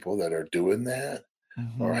with people that are doing that?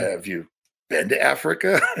 Or have you been to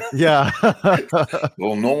Africa? Yeah.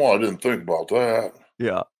 Well, no, I didn't think about that.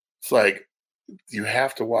 Yeah. It's like you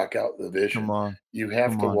have to walk out the Come vision. on. You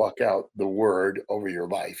have Come to on. walk out the word over your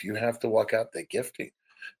life. You have to walk out the gifting.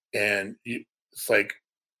 And it's like,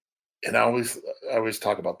 and I always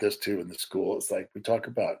talk about this too in the school. It's like we talk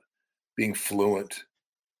about being fluent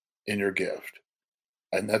in your gift.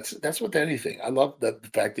 And that's with anything. I love that the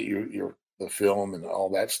fact that you're the film and all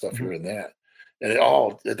that stuff, Mhm. you're in that. And it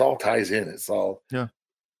all ties in. It's all Yeah.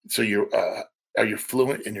 so are you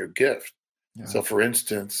fluent in your gift? Yeah. So for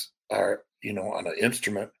instance, on an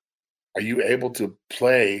instrument, are you able to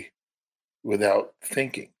play without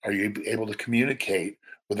thinking? Are you able to communicate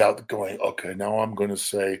without going, okay, now I'm going to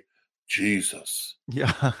say Jesus.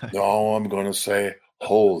 Yeah. No, I'm going to say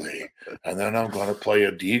holy. And then I'm going to play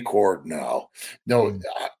a D chord now. No, Mhm.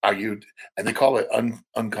 are you, and they call it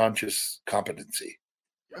unconscious competency.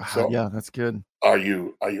 So Yeah, that's good. are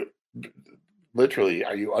you literally,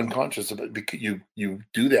 are you unconscious of it because you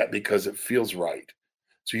do that because it feels right?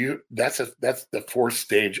 So that's the fourth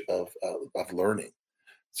stage of learning.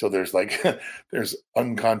 So there's like there's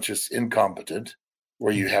unconscious incompetent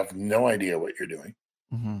where you have no idea what you're doing.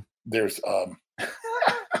 Mhm. There's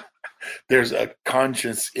there's a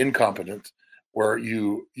conscious incompetent where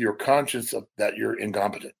you're conscious of that you're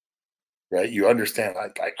incompetent, right? You understand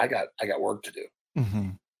like I got work to do.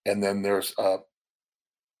 Mhm. And then there's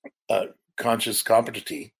conscious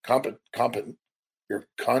competency, competent. You're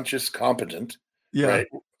conscious competent, Yeah. right?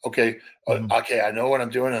 Okay, Mhm. okay, I know what I'm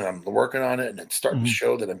doing, and I'm working on it, and it's starting to Mhm.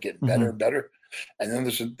 show that I'm getting better Mhm. and better. And then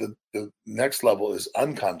there's the next level is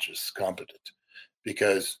unconscious competent,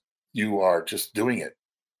 because you are just doing it.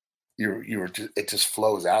 It just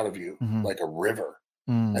flows out of you Mhm. like a river,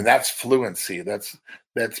 and Mm. that's fluency. That's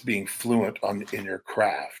being fluent in your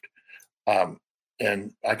craft. Um,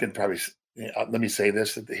 and I can probably let me say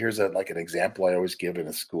this. Here's like an example I always give in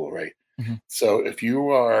a school, right? Mhm. So if you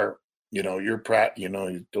are, you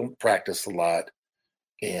don't practice a lot,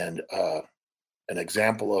 and an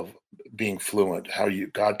example of being fluent, how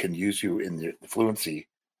God can use you in the fluency.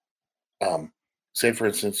 Say, for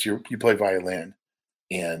instance, you play violin,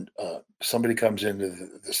 and somebody comes into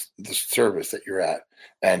the service that you're at,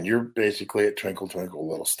 and you're basically at Twinkle Twinkle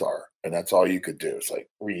Little Star, and that's all you could do. It's like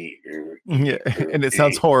Yeah, and it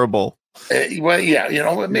sounds horrible. well, yeah,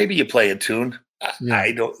 maybe you play a tune. Yeah.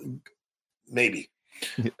 I don't, maybe,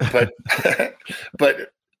 Yeah. but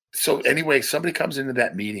but so anyway, somebody comes into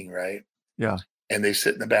that meeting, right? Yeah. And they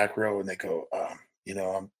sit in the back row and they go,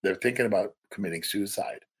 they're thinking about committing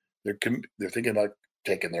suicide. They're thinking about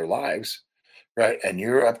taking their lives, right? And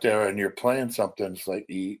you're up there and you're playing something. It's like,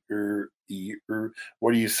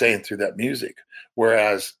 what are you saying through that music?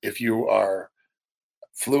 Whereas if you are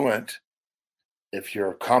fluent, if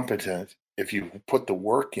you're competent, if you put the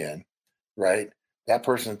work in, right?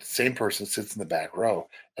 Same person sits in the back row,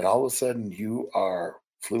 and all of a sudden you are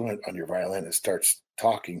fluent on your violin. It starts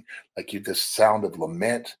talking like this sound of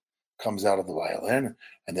lament comes out of the violin,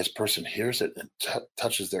 and this person hears it and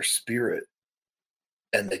touches their spirit,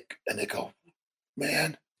 and they go,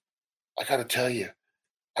 man, I got to tell you,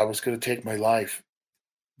 I was going to take my life,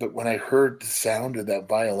 but when I heard the sound of that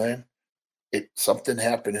violin, something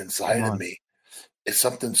happened Come inside of on. me.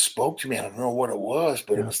 Something spoke to me. I don't know what it was,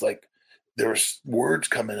 but it Yeah. was like there was words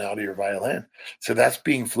coming out of your violin. So that's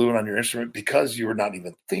being fluent on your instrument because you were not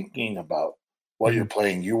even thinking about what you're Mhm.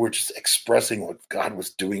 playing. You were just expressing what God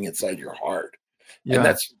was doing inside your heart. And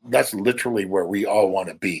Yeah. that's literally where we all want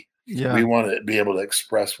to be. We Yeah. want to be able to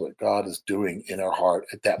express what God is doing in our heart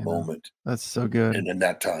at that Yeah. moment That's so good. and in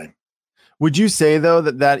that time. Would you say though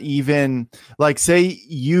that even like say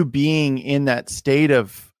you being in that state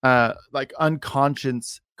of like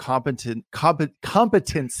unconscious competency,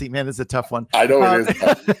 man, is a tough one. I know it is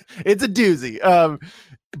tough. It's a doozy.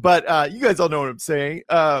 But you guys all know what I'm saying.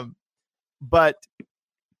 But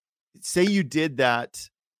say you did that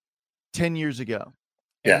 10 years ago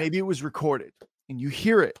and Yeah. maybe it was recorded and you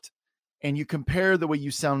hear it and you compare the way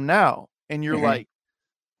you sound now and you're Mhm. like,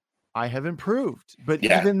 I have improved, but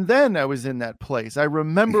Yeah. even then I was in that place. I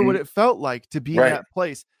remember what Mhm. it felt like to be in Right. that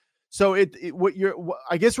place. So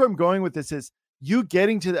I guess where I'm going with this is you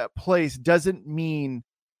getting to that place doesn't mean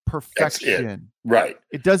That's it. perfection. Right.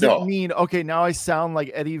 It doesn't No. mean, okay, now I sound like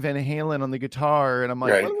Eddie Van Halen on the guitar and I'm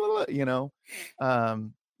like, Right. "Blah, blah, blah,"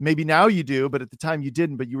 maybe now you do, but at the time you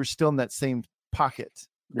didn't, but you were still in that same pocket.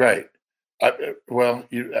 Right. Well,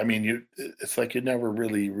 it's like you never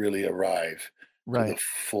really arrive to the Right.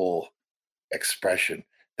 full expression.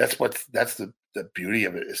 That's the beauty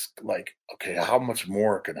of it is like, okay, how much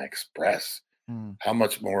more can I express? Mm. How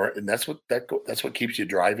much more? And that's what keeps you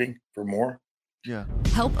driving for more. Yeah.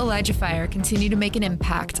 Help ElijahFire continue to make an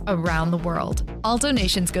impact around the world. All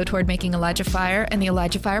donations go toward making ElijahFire and the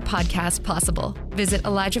ElijahFire podcast possible. Visit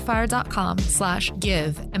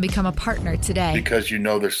ElijahFire.com/give and become a partner today. Because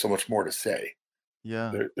there's so much more to say.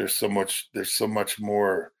 Yeah. There's so much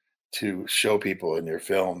more to show people in your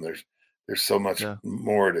film. There's so much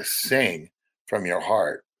more to sing from your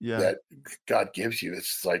heart that God gives you.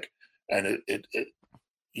 It's like, and it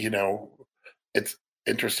it's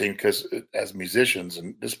interesting because as musicians,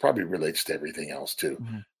 and this probably relates to everything else too.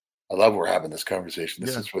 Mm-hmm. I love we're having this conversation.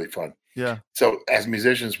 This is really fun. Yeah. So as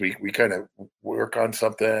musicians, we kind of work on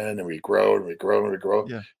something and we grow and we grow and we grow.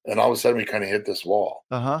 Yeah. And all of a sudden we kind of hit this wall.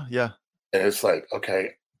 Yeah. And it's like,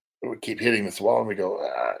 okay, we keep hitting this wall and we go,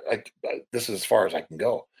 this is as far as I can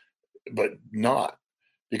go, but not,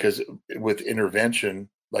 because with intervention,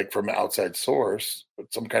 like from outside source,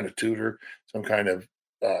 some kind of tutor, some kind of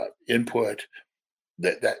input,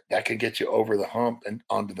 that can get you over the hump and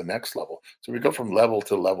onto the next level. So we go from level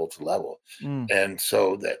to level to level. And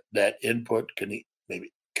so that input can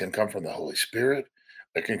come from the Holy Spirit.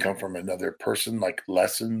 It can come from another person, like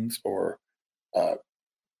lessons or,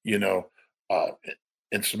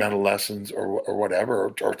 instrumental lessons or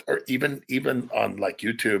whatever, or even on like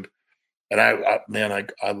YouTube. And I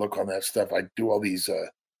look on that stuff. I do all these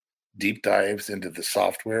deep dives into the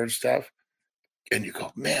software and stuff. And you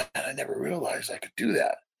go, man, I never realized I could do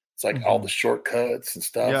that. It's like all the shortcuts and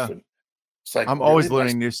stuff. Yeah. And it's like, I'm always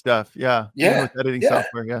learning new stuff. Yeah. Yeah. With editing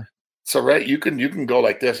software. Yeah. So, right. You can go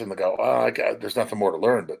like this and go, there's nothing more to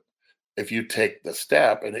learn. But if you take the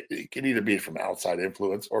step, and it can either be from outside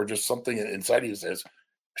influence or just something inside you says,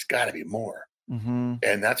 there's got to be more. Mm-hmm.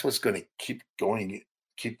 And that's what's going to keep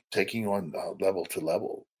taking on level to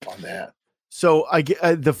level on that. So I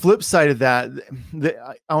get the flip side of that.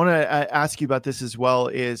 I want to ask you about this as well,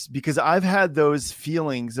 is because I've had those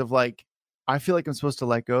feelings of like, I feel like I'm supposed to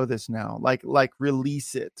let go of this now, like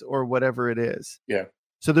release it or whatever it is. Yeah.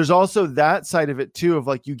 So there's also that side of it too, of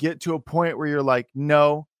like, you get to a point where you're like,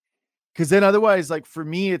 no, because then otherwise, like for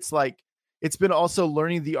me, it's like, it's been also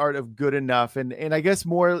learning the art of good enough. And I guess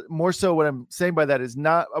more so what I'm saying by that is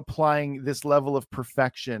not applying this level of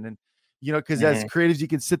perfection. And, because as creatives, you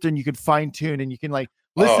can sit there and you can fine tune and you can like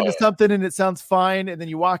listen to something and it sounds fine. And then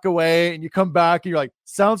you walk away and you come back and you're like,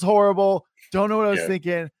 sounds horrible. Don't know what I was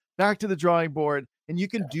thinking. Back to the drawing board. And you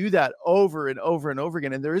can do that over and over and over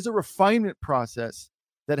again. And there is a refinement process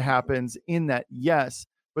that happens in that. Yes.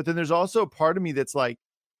 But then there's also a part of me that's like,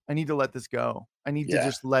 I need to let this go. I need to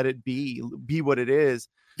just let it be what it is.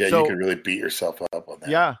 Yeah. So, you can really beat yourself up on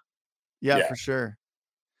that. Yeah, for sure.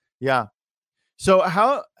 Yeah. So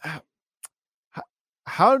how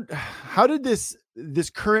did this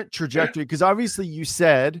current trajectory, because obviously you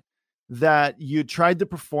said that you tried the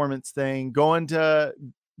performance thing, going to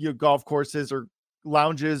golf courses or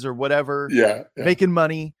lounges or whatever, making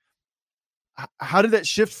money. How did that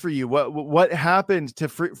shift for you? What happened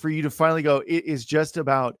for you to finally go, it is just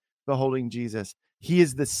about beholding Jesus. He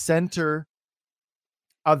is the center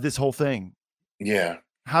of this whole thing. Yeah.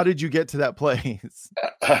 How did you get to that place?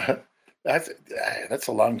 That's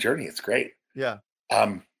a long journey. It's great. Yeah.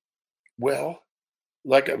 Well,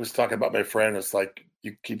 like I was talking about my friend, it's like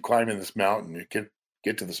you keep climbing this mountain, you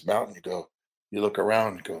get to this mountain, you look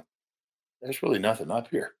around and go, there's really nothing up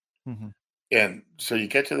here. Mm-hmm. And so you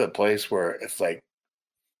get to the place where it's like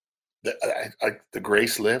the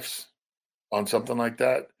grace lifts on something like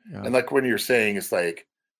that. Yeah. And like when you're saying, it's like,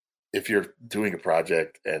 if you're doing a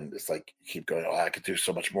project and it's like, you keep going, I could do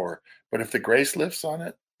so much more. But if the grace lifts on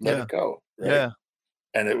it, let it go. Right? Yeah.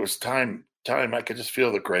 And it was time. I could just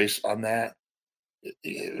feel the grace on that.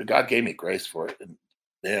 God gave me grace for it. And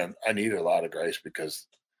man, I needed a lot of grace because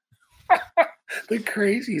the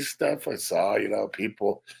crazy stuff I saw,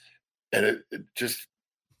 people, and it just,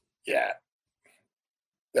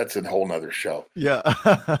 that's a whole nother show. Yeah.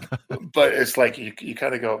 But it's like, you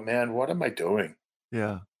kind of go, man, what am I doing?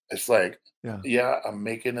 Yeah. It's like, I'm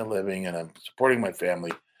making a living and I'm supporting my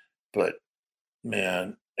family, but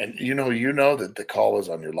man, and that the call is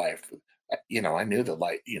on your life. I knew the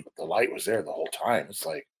light, the light was there the whole time. It's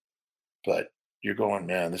like, but you're going,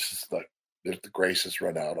 man, this is like, the grace has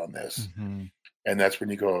run out on this. Mm-hmm. And that's when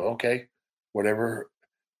you go, okay, whatever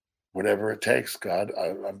it takes, God,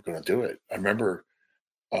 I'm going to do it. I remember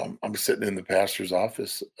I'm sitting in the pastor's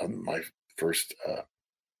office on my first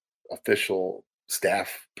official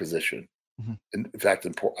staff position. Mm-hmm. In fact,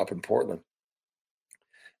 up in Portland.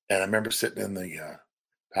 And I remember sitting in the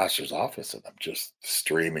pastor's office, and I'm just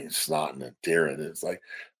streaming, snotting, and tearing. And it's like,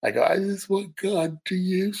 I go, I just want God to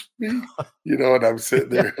use me, and I'm sitting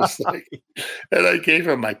there. It's like, and I gave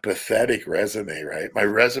him my pathetic resume, right? My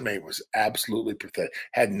resume was absolutely pathetic.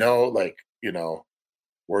 Had no,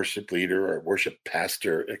 worship leader or worship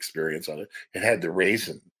pastor experience on it. It had the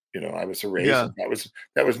raisin. I was a raisin. Yeah.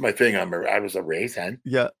 That was my thing. I was a raisin.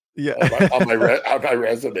 Yeah. Yeah. on my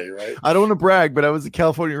resume, right? I don't want to brag, but I was a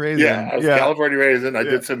California raisin. Yeah, I was California raisin. I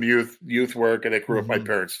did some youth work, and I grew up my Mhm.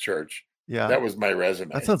 parents' church. Yeah. That was my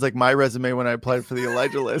resume. That sounds like my resume when I applied for the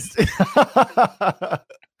Elijah list.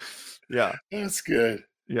 Yeah. That's good.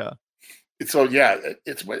 Yeah. So yeah,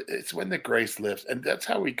 it's when the grace lifts, and that's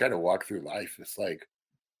how we kind of walk through life. It's like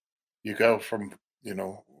you go from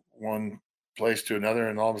one place to another,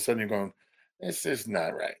 and all of a sudden you're going, "This is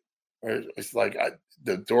not right." Or it's like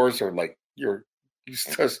the doors are like you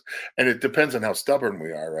just, and it depends on how stubborn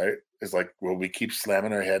we are, right? It's like, will we keep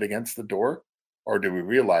slamming our head against the door, or do we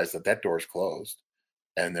realize that door is closed,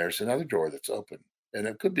 and there's another door that's open, and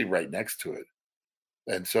it could be right next to it,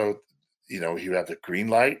 and so you have the green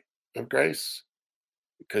light of grace,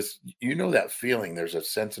 because that feeling. There's a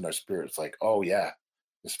sense in our spirit. It's like, oh yeah,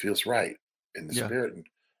 this feels right in the spirit,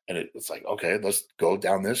 and it's like, okay, let's go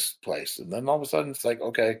down this place, and then all of a sudden it's like,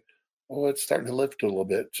 okay, well, it's starting to lift a little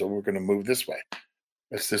bit, so we're going to move this way.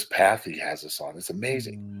 It's this path he has us on. It's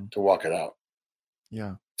amazing to walk it out.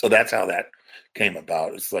 Yeah. So that's how that came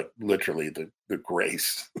about. It's like literally the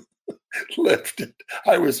grace lifted.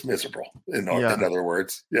 I was miserable, in other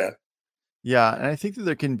words. Yeah. Yeah. And I think that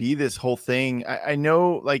there can be this whole thing. I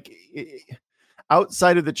know,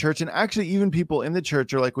 outside of the church, and actually even people in the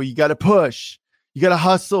church are like, well, you got to push, you got to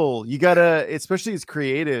hustle, you got to, especially as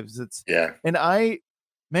creatives.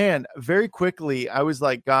 And very quickly, I was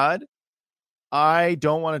like, God, I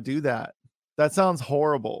don't want to do that. That sounds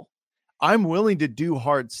horrible. I'm willing to do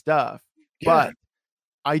hard stuff, but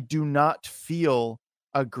I do not feel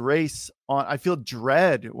a grace I feel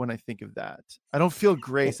dread when I think of that. I don't feel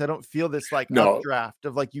grace. I don't feel this updraft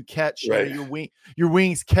of you catch your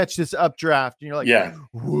wings catch this updraft and you're like,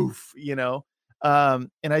 woof,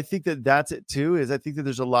 and I think that's it too, is I think that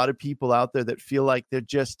there's a lot of people out there that feel like they're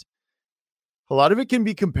just, a lot of it can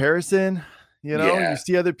be comparison. You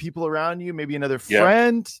see other people around you, maybe another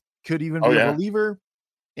friend could even be a believer.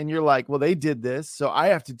 And you're like, well, they did this, so I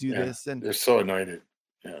have to do this. And they're so anointed.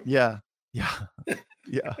 Yeah.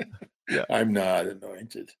 I'm not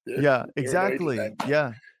anointed. They're exactly.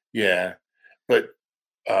 Anointed. Yeah. But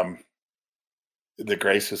the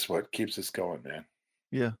grace is what keeps us going, man.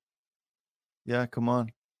 Yeah. Come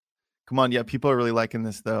on. Yeah. People are really liking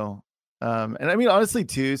this though. And I mean, honestly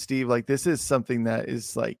too, Steve, this is something that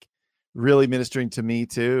is really ministering to me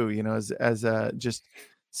too, as just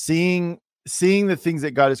seeing the things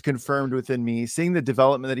that God has confirmed within me, seeing the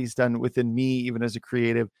development that he's done within me, even as a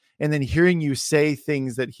creative, and then hearing you say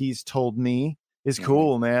things that he's told me is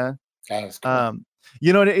cool, man. That is cool.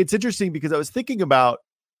 It's interesting because I was thinking about,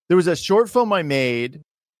 there was a short film I made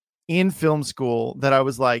in film school that I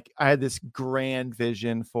was like, I had this grand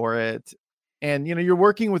vision for it. And, you're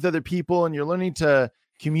working with other people and you're learning to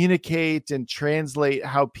communicate and translate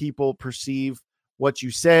how people perceive what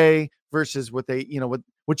you say versus what they,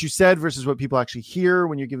 what you said versus what people actually hear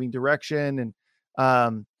when you're giving direction.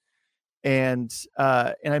 And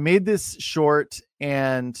I made this short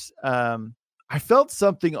and I felt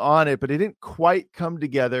something on it, but it didn't quite come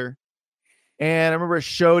together. And I remember I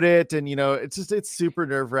showed it and, it's super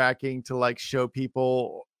nerve wracking to show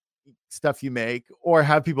people stuff you make or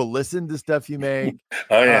have people listen to stuff you make.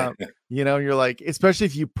 Oh yeah. You're like, especially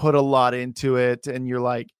if you put a lot into it and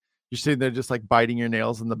you're sitting there just biting your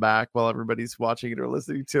nails in the back while everybody's watching it or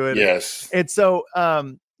listening to it. Yes. And so,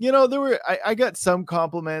 I got some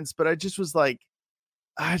compliments, but I just was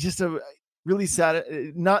really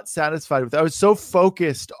not satisfied with it. I was so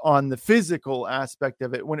focused on the physical aspect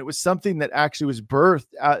of it when it was something that actually was birthed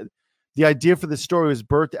out. The idea for the story was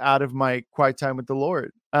birthed out of my quiet time with the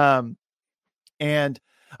Lord. And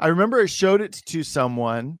I remember I showed it to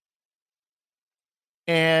someone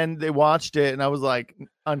and they watched it and I was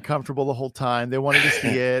uncomfortable the whole time. They wanted to see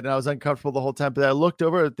it and I was uncomfortable the whole time, but I looked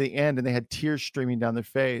over at the end and they had tears streaming down their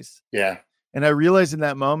face. Yeah. And I realized in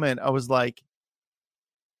that moment, I was like,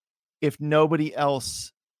 if nobody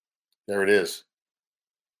else, there it is.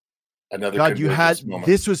 Another God, you had moment.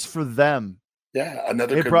 This was for them. Yeah,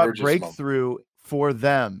 another. It brought breakthrough moment. For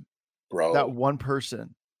them, bro. That one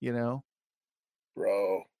person,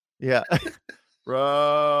 bro. Yeah,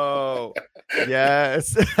 bro.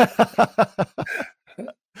 Yes.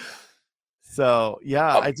 So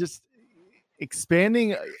yeah, I just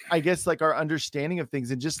expanding, I guess, our understanding of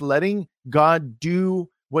things and just letting God do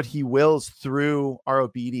what he wills through our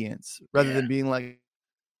obedience, rather Yeah. than being like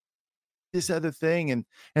this other thing. And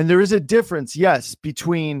there is a difference, yes,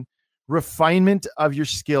 between refinement of your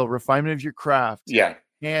skill, refinement of your craft, Yeah.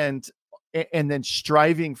 and then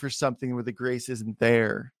striving for something where the grace isn't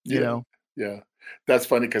there, you Yeah. know? Yeah. That's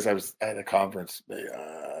funny because I was at a conference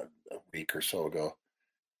a week or so ago,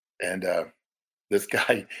 and this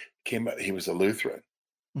guy came up. He was a Lutheran.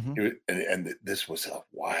 Mhm. And this was a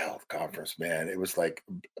wild conference, man. It was like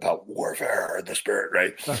about warfare in the spirit,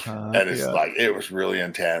 right? And it's Yeah. like it was really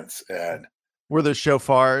intense. And Were there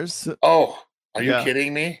shofars? oh, are you Yeah.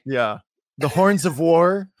 kidding me? Yeah. The horns of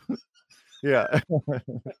war. Yeah.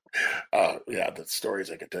 Yeah, the stories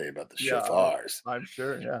I could tell you about the Yeah. shofars. I'm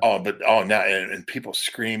sure. Yeah. Oh, but now and people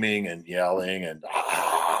screaming and yelling and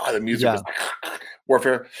the music Yeah. was like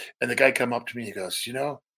warfare. And the guy come up to me, he goes,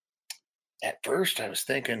 at first I was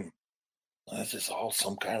thinking, this is all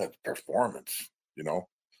some kind of performance,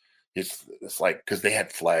 It's like because they had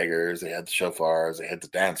flaggers, they had the shofars, they had the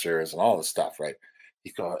dancers and all this stuff, right? He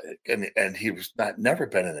go and he was never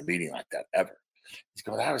been in a meeting like that ever. He's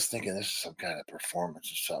going, I was thinking this is some kind of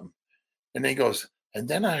performance or something. And then he goes, and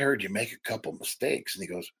then I heard you make a couple mistakes. And he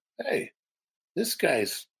goes, hey, this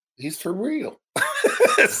he's for real.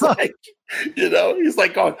 It's like, he's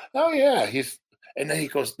like going, oh yeah, and then he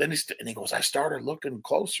goes, I started looking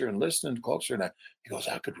closer and listening closer. And he goes,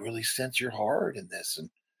 I could really sense your heart in this.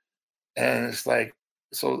 And it's like,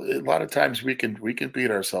 so a lot of times we can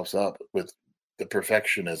beat ourselves up with the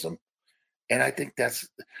perfectionism. And I think that's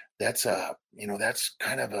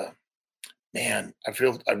kind of a, man, I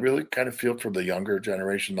really kind of feel for the younger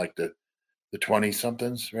generation, like the 20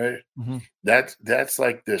 somethings, right? Mm-hmm. That's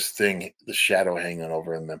like this thing, the shadow hanging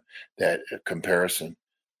over in them, that comparison,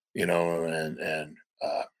 and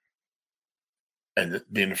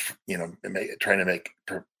being, trying to make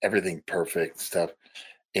everything perfect stuff.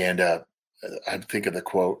 And I think of the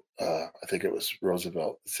quote, I think it was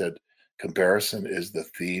Roosevelt said, comparison is the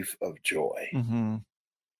thief of joy. Mm-hmm.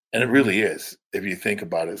 And it really is. If you think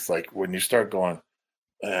about it, it's like when you start going,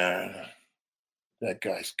 that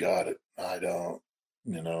guy's got it, I don't,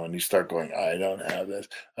 and you start going, I don't have this.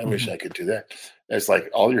 I wish I could do that. It's like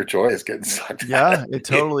all your joy is getting sucked out. Yeah, it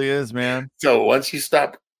totally is, man. So once you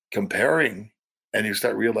stop comparing and you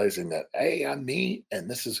start realizing that, hey, I'm me and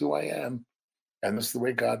this is who I am. And this is the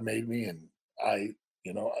way God made me. And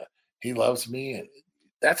he loves me. And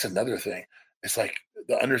that's another thing. It's like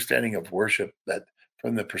the understanding of worship that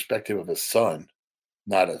from the perspective of a son,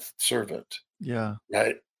 not a servant. Yeah.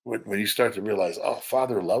 Right. When you start to realize, oh,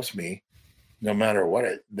 Father loves me, no matter what,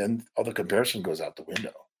 then all the comparison goes out the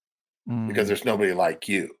window because there's nobody like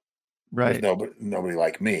you. Right. There's nobody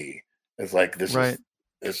like me. It's like, this right.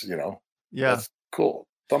 is, yeah, that's cool.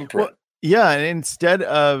 Thumbprint. Well, yeah. And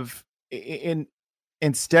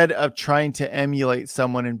instead of trying to emulate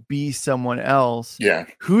someone and be someone else, yeah,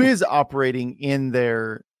 who is operating in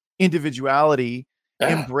their individuality,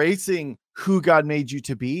 embracing who God made you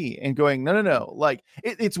to be and going, no. Like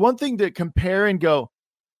it's one thing to compare and go,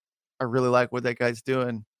 I really like what that guy's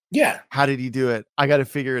doing. Yeah. How did he do it? I got to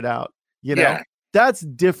figure it out. That's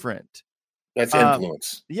different. That's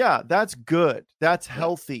influence. Yeah. That's good. That's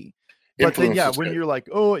healthy. But then, when good. you're like,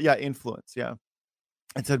 oh yeah, influence. Yeah.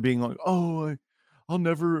 Instead of being like, oh, I'll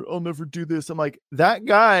never do this. I'm like, that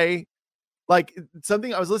guy, like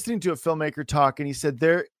something I was listening to a filmmaker talk and he said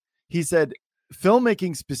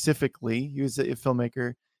filmmaking specifically, he was a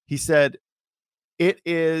filmmaker. He said,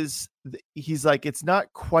 he's like, it's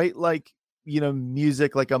not quite like,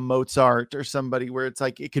 music, like a Mozart or somebody where it's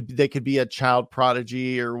like, they could be a child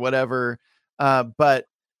prodigy or whatever. But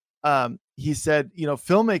he said,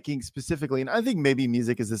 filmmaking specifically, and I think maybe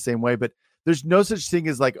music is the same way, but there's no such thing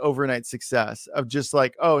as like overnight success of just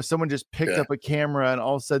like, oh, someone just picked up a camera and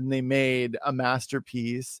all of a sudden they made a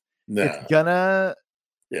masterpiece. No.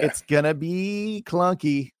 It's gonna be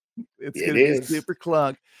clunky. It's gonna be super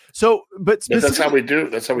clunk. So, but that's how we do.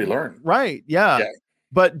 That's how we learn. Right. Yeah.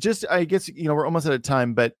 But just, I guess, we're almost out of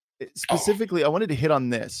time, but specifically, I wanted to hit on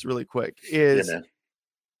this really quick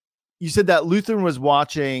you said that Lutheran was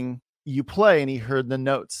watching you play and he heard the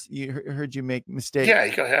notes. You heard you make mistakes. Yeah.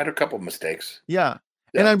 He had a couple of mistakes. Yeah.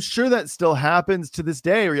 And I'm sure that still happens to this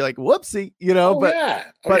day where you're like, whoopsie,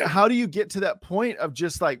 but how do you get to that point of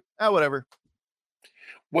just like, whatever?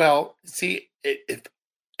 Well, see, if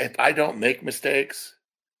I don't make mistakes,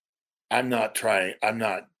 I'm not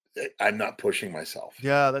pushing myself.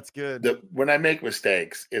 Yeah, that's good. When I make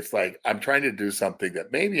mistakes, it's like I'm trying to do something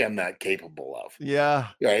that maybe I'm not capable of. Yeah.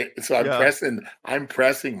 Right. So I'm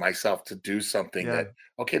pressing myself to do something that,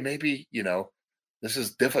 okay, maybe, This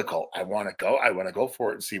is difficult. I want to go. I want to go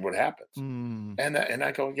for it and see what happens. Mm. And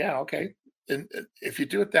I go, yeah, okay. And if you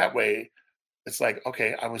do it that way, it's like,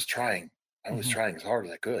 okay, I was trying. I was trying as hard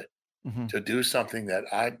as I could to do something that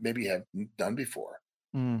I maybe have done before.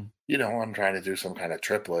 Mm. You know, I'm trying to do some kind of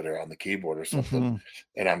triplet or on the keyboard or something,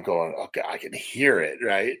 and I'm going, okay, I can hear it,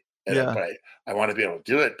 right? And Yeah. but I want to be able to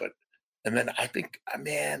do it, and then I think,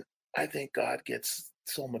 man, I think God gets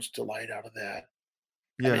so much delight out of that.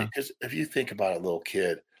 I mean, Yeah. because if you think about a little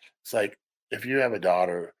kid, it's like if you have a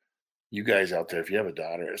daughter, you guys out there, if you have a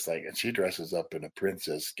daughter, it's like, and she dresses up in a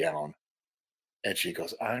princess gown, and she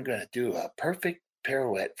goes, "I'm going to do a perfect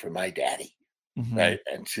pirouette for my daddy." Right.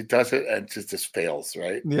 And she does it and she just fails,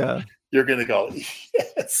 right? Yeah. You're going to go,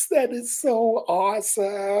 yes, that is so awesome.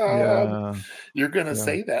 Yeah. You're going to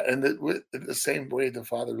say that. And the same way the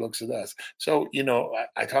Father looks at us. So, you know,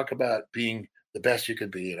 I talk about being the best you could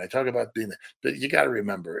be. And I talk about being, but you got to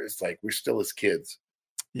remember, it's like we're still his kids.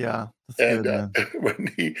 Yeah. And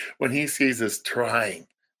good, when he sees us trying,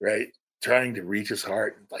 right? Trying to reach his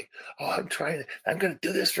heart, like, oh, I'm going to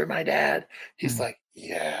do this for my dad. He's like,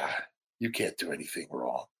 yeah. You can't do anything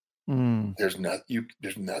wrong. There's nothing you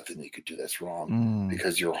could do that's wrong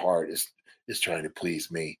because your heart is trying to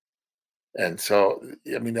please me. And so,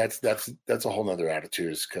 I mean, that's a whole nother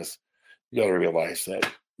attitude, is because you got to realize that,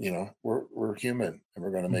 you know, we're human and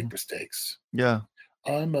we're going to make mistakes. Yeah.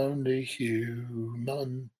 I'm only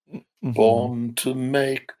human, born to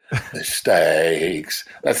make mistakes.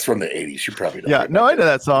 That's from the 80s. You probably don't. Yeah. No, I know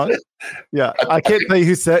that song. Yeah. I can't tell you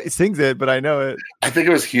who sings it, but I know it. I think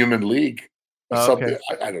it was Human League. Or something.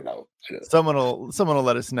 Okay. I don't know. Someone will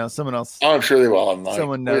let us know. Someone else. Oh, I'm sure they will online.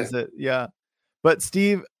 Someone knows it. Yeah. But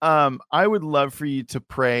Steve, I would love for you to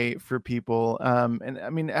pray for people. And I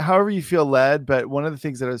mean, however you feel led, but one of the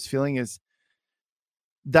things that I was feeling is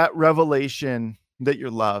that revelation that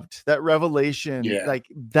you're loved, that revelation, like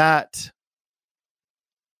that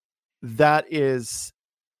is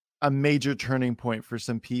a major turning point for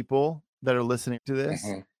some people that are listening to this,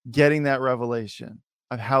 getting that revelation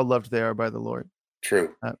of how loved they are by the Lord.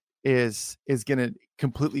 True. Is going to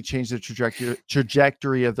completely change the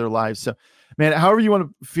trajectory of their lives. So, man, however you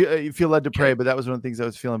want to feel led to pray, but that was one of the things I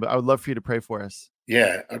was feeling, but I would love for you to pray for us.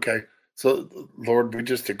 Yeah. Okay. So, Lord, we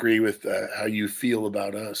just agree with how you feel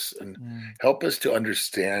about us, and help us to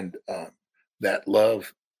understand that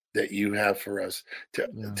love that you have for us,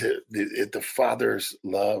 the Father's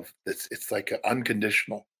love. It's like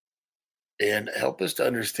unconditional, and help us to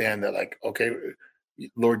understand that, like, okay,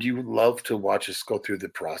 Lord, you love to watch us go through the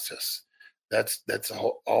process. That's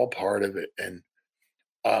all part of it. And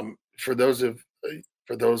for those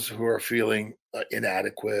who are feeling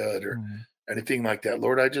inadequate or anything like that,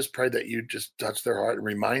 Lord, I just pray that you just touch their heart and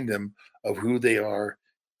remind them of who they are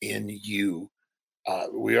in you.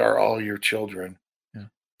 We are all your children. Yeah.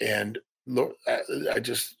 And Lord, I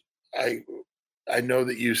know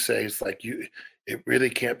that you say it's like it really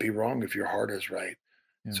can't be wrong if your heart is right.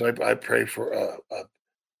 Yeah. So I pray for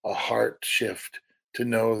a heart shift to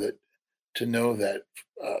know that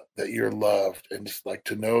that you're loved, and just like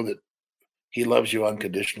to know that he loves you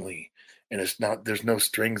unconditionally, and there's no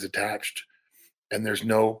strings attached, and there's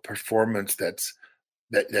no performance that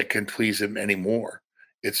can please him anymore.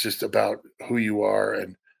 It's just about who you are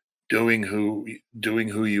and doing who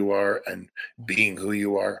you are and being who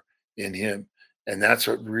you are in him. And that's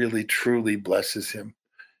what really truly blesses him,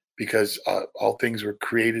 because all things were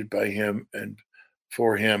created by him and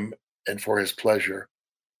for him and for his pleasure.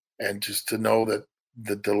 And just to know that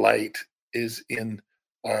the delight is in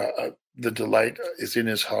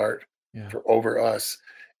his heart for over us,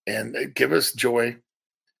 and give us joy.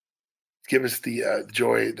 Give us the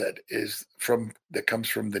joy that comes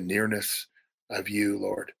from the nearness of you,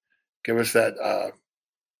 Lord. Give us that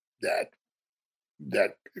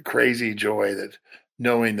crazy joy, that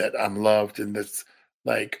knowing that I'm loved, and that's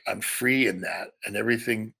like I'm free in that, and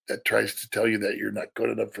everything that tries to tell you that you're not good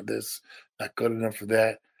enough for this, not good enough for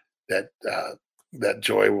that, that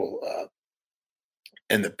joy will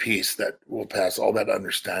and the peace that will pass all that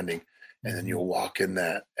understanding, and then you'll walk in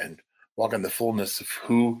that and walk in the fullness of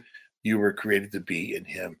who you were created to be in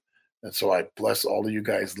him. And so I bless all of you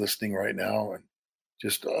guys listening right now, and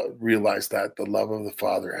just realize that the love of the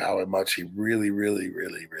Father, how much he really, really,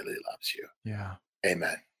 really, really loves you. Yeah.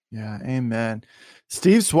 Amen. Yeah. Amen.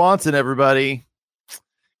 Steve Swanson, everybody.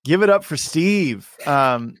 Give it up for Steve.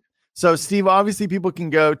 So Steve, obviously people can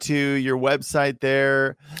go to your website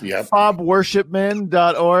there,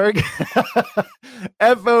 fobworshipmen.org.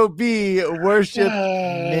 FOB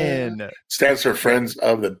worshipmen. Stands for Friends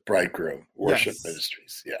of the Bridegroom Worship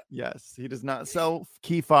Ministries. Yeah. Yes. He does not sell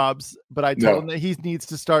key fobs, but I told him that he needs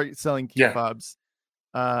to start selling key fobs.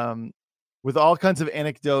 with all kinds of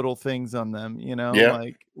anecdotal things on them,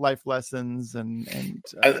 like life lessons and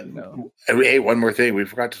Hey, one more thing. We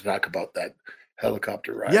forgot to talk about that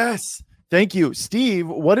helicopter ride. Yes. Thank you. Steve,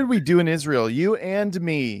 what did we do in Israel? You and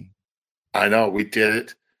me. I know we did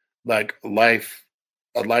it like a life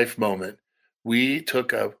moment. We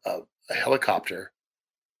took a helicopter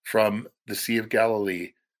from the Sea of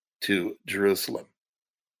Galilee to Jerusalem,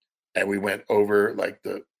 and we went over like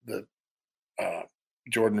the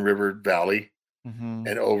Jordan River Valley and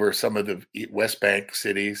over some of the West Bank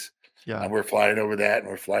cities. Yeah. And we're flying over that, and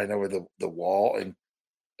we're flying over the wall, and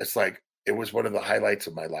it's like it was one of the highlights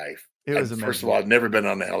of my life. It was amazing. First of all, I've never been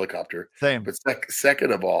on a helicopter. Same. But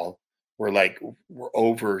second of all, we're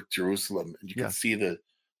over Jerusalem, and you can see the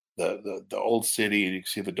old city, and you can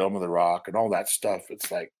see the Dome of the Rock and all that stuff.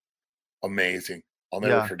 It's like amazing. I'll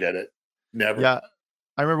never forget it. Never. Yeah.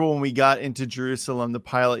 I remember when we got into Jerusalem, the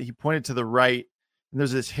pilot, he pointed to the right, and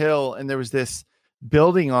there's this hill, and there was this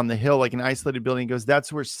building on the hill, like an isolated building. He goes,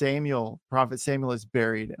 that's where Prophet Samuel is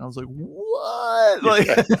buried. And I was like, what? Like,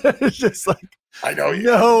 it's just like, I know.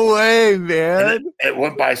 No way, man. It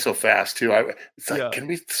went by so fast too. It's like, can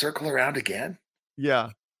we circle around again? Yeah.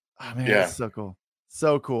 Oh, man, that's so cool.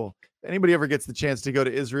 So cool. If anybody ever gets the chance to go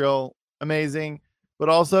to Israel, amazing. But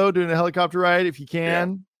also doing a helicopter ride, if you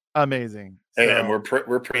can, amazing. Hey, and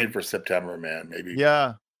we're praying for September, man. Maybe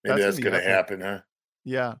that's going to happen, huh?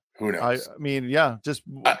 Yeah. Who knows? I mean, just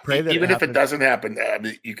pray that even if it doesn't happen,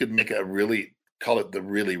 you could make call it the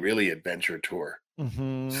really, really adventure tour.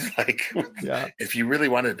 Like, if you really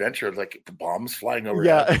want adventure, like the bombs flying over.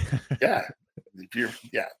 If you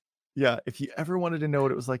ever wanted to know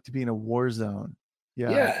what it was like to be in a war zone.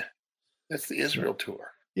 That's the Israel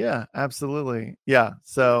tour. Yeah, absolutely. Yeah.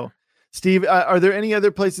 So, Steve, are there any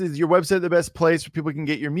other places? Your website the best place where people can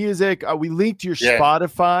get your music? We linked your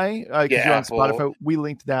Spotify because you're on Spotify. We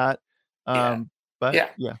linked that.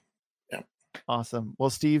 Awesome. Well,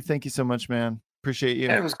 Steve, thank you so much, man. Appreciate you.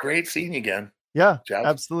 And it was great seeing you again. Yeah, Jeff.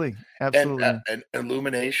 Absolutely. And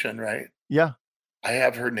Illumination, right? Yeah. I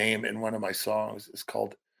have her name in one of my songs. It's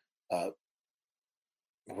called,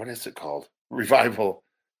 what is it called? Revival.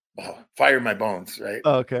 Fire My Bones, right?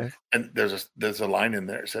 Oh, okay. And there's a line in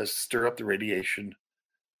there. It says, stir up the radiation,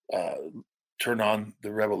 turn on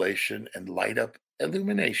the revelation, and light up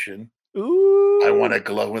illumination. Ooh. I want to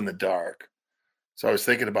glow in the dark. So I was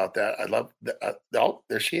thinking about that. I love that. Oh,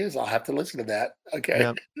 there she is. I'll have to listen to that. Okay.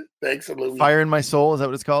 Yep. Thanks, Illumination. Fire in My Soul. Is that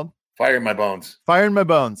what it's called? Fire in My Bones. Fire in My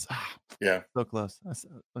Bones. Yeah. So close. So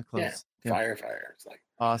close. Yeah. Fire. It's like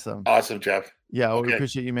awesome, Jeff. Yeah, well, we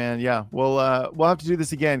appreciate you, man. Yeah, we'll have to do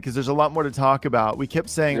this again because there's a lot more to talk about. We kept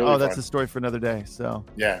saying, really that's a story for another day. So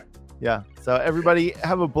yeah. So everybody,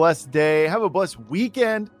 have a blessed day. Have a blessed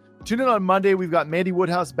weekend. Tune in on Monday. We've got Mandy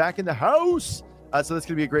Woodhouse back in the house. So that's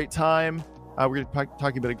gonna be a great time. We're going to be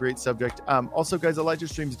talking about a great subject. Also, guys,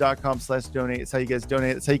 ElijahStreams.com/donate. It's how you guys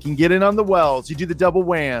donate. It's how you can get in on the wells. You do the double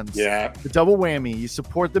whams. Yeah. The double whammy. You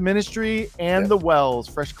support the ministry and the wells.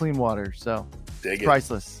 Fresh, clean water. So it's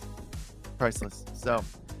priceless. Priceless. So,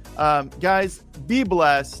 guys, be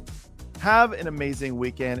blessed. Have an amazing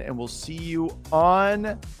weekend. And we'll see you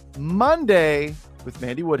on Monday with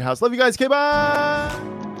Mandy Woodhouse. Love you guys. Okay, bye.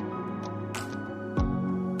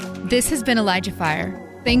 This has been ElijahFire.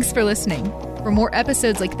 Thanks for listening. For more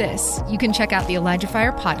episodes like this, you can check out the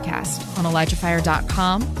ElijahFire podcast on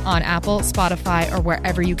ElijahFire.com, on Apple, Spotify, or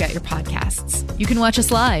wherever you get your podcasts. You can watch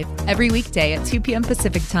us live every weekday at 2 p.m.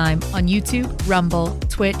 Pacific Time on YouTube, Rumble,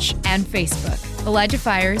 Twitch, and Facebook.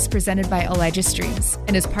 ElijahFire is presented by Elijah Streams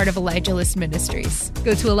and is part of Elijah List Ministries.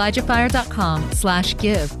 Go to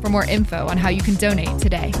ElijahFire.com/give for more info on how you can donate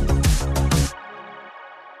today.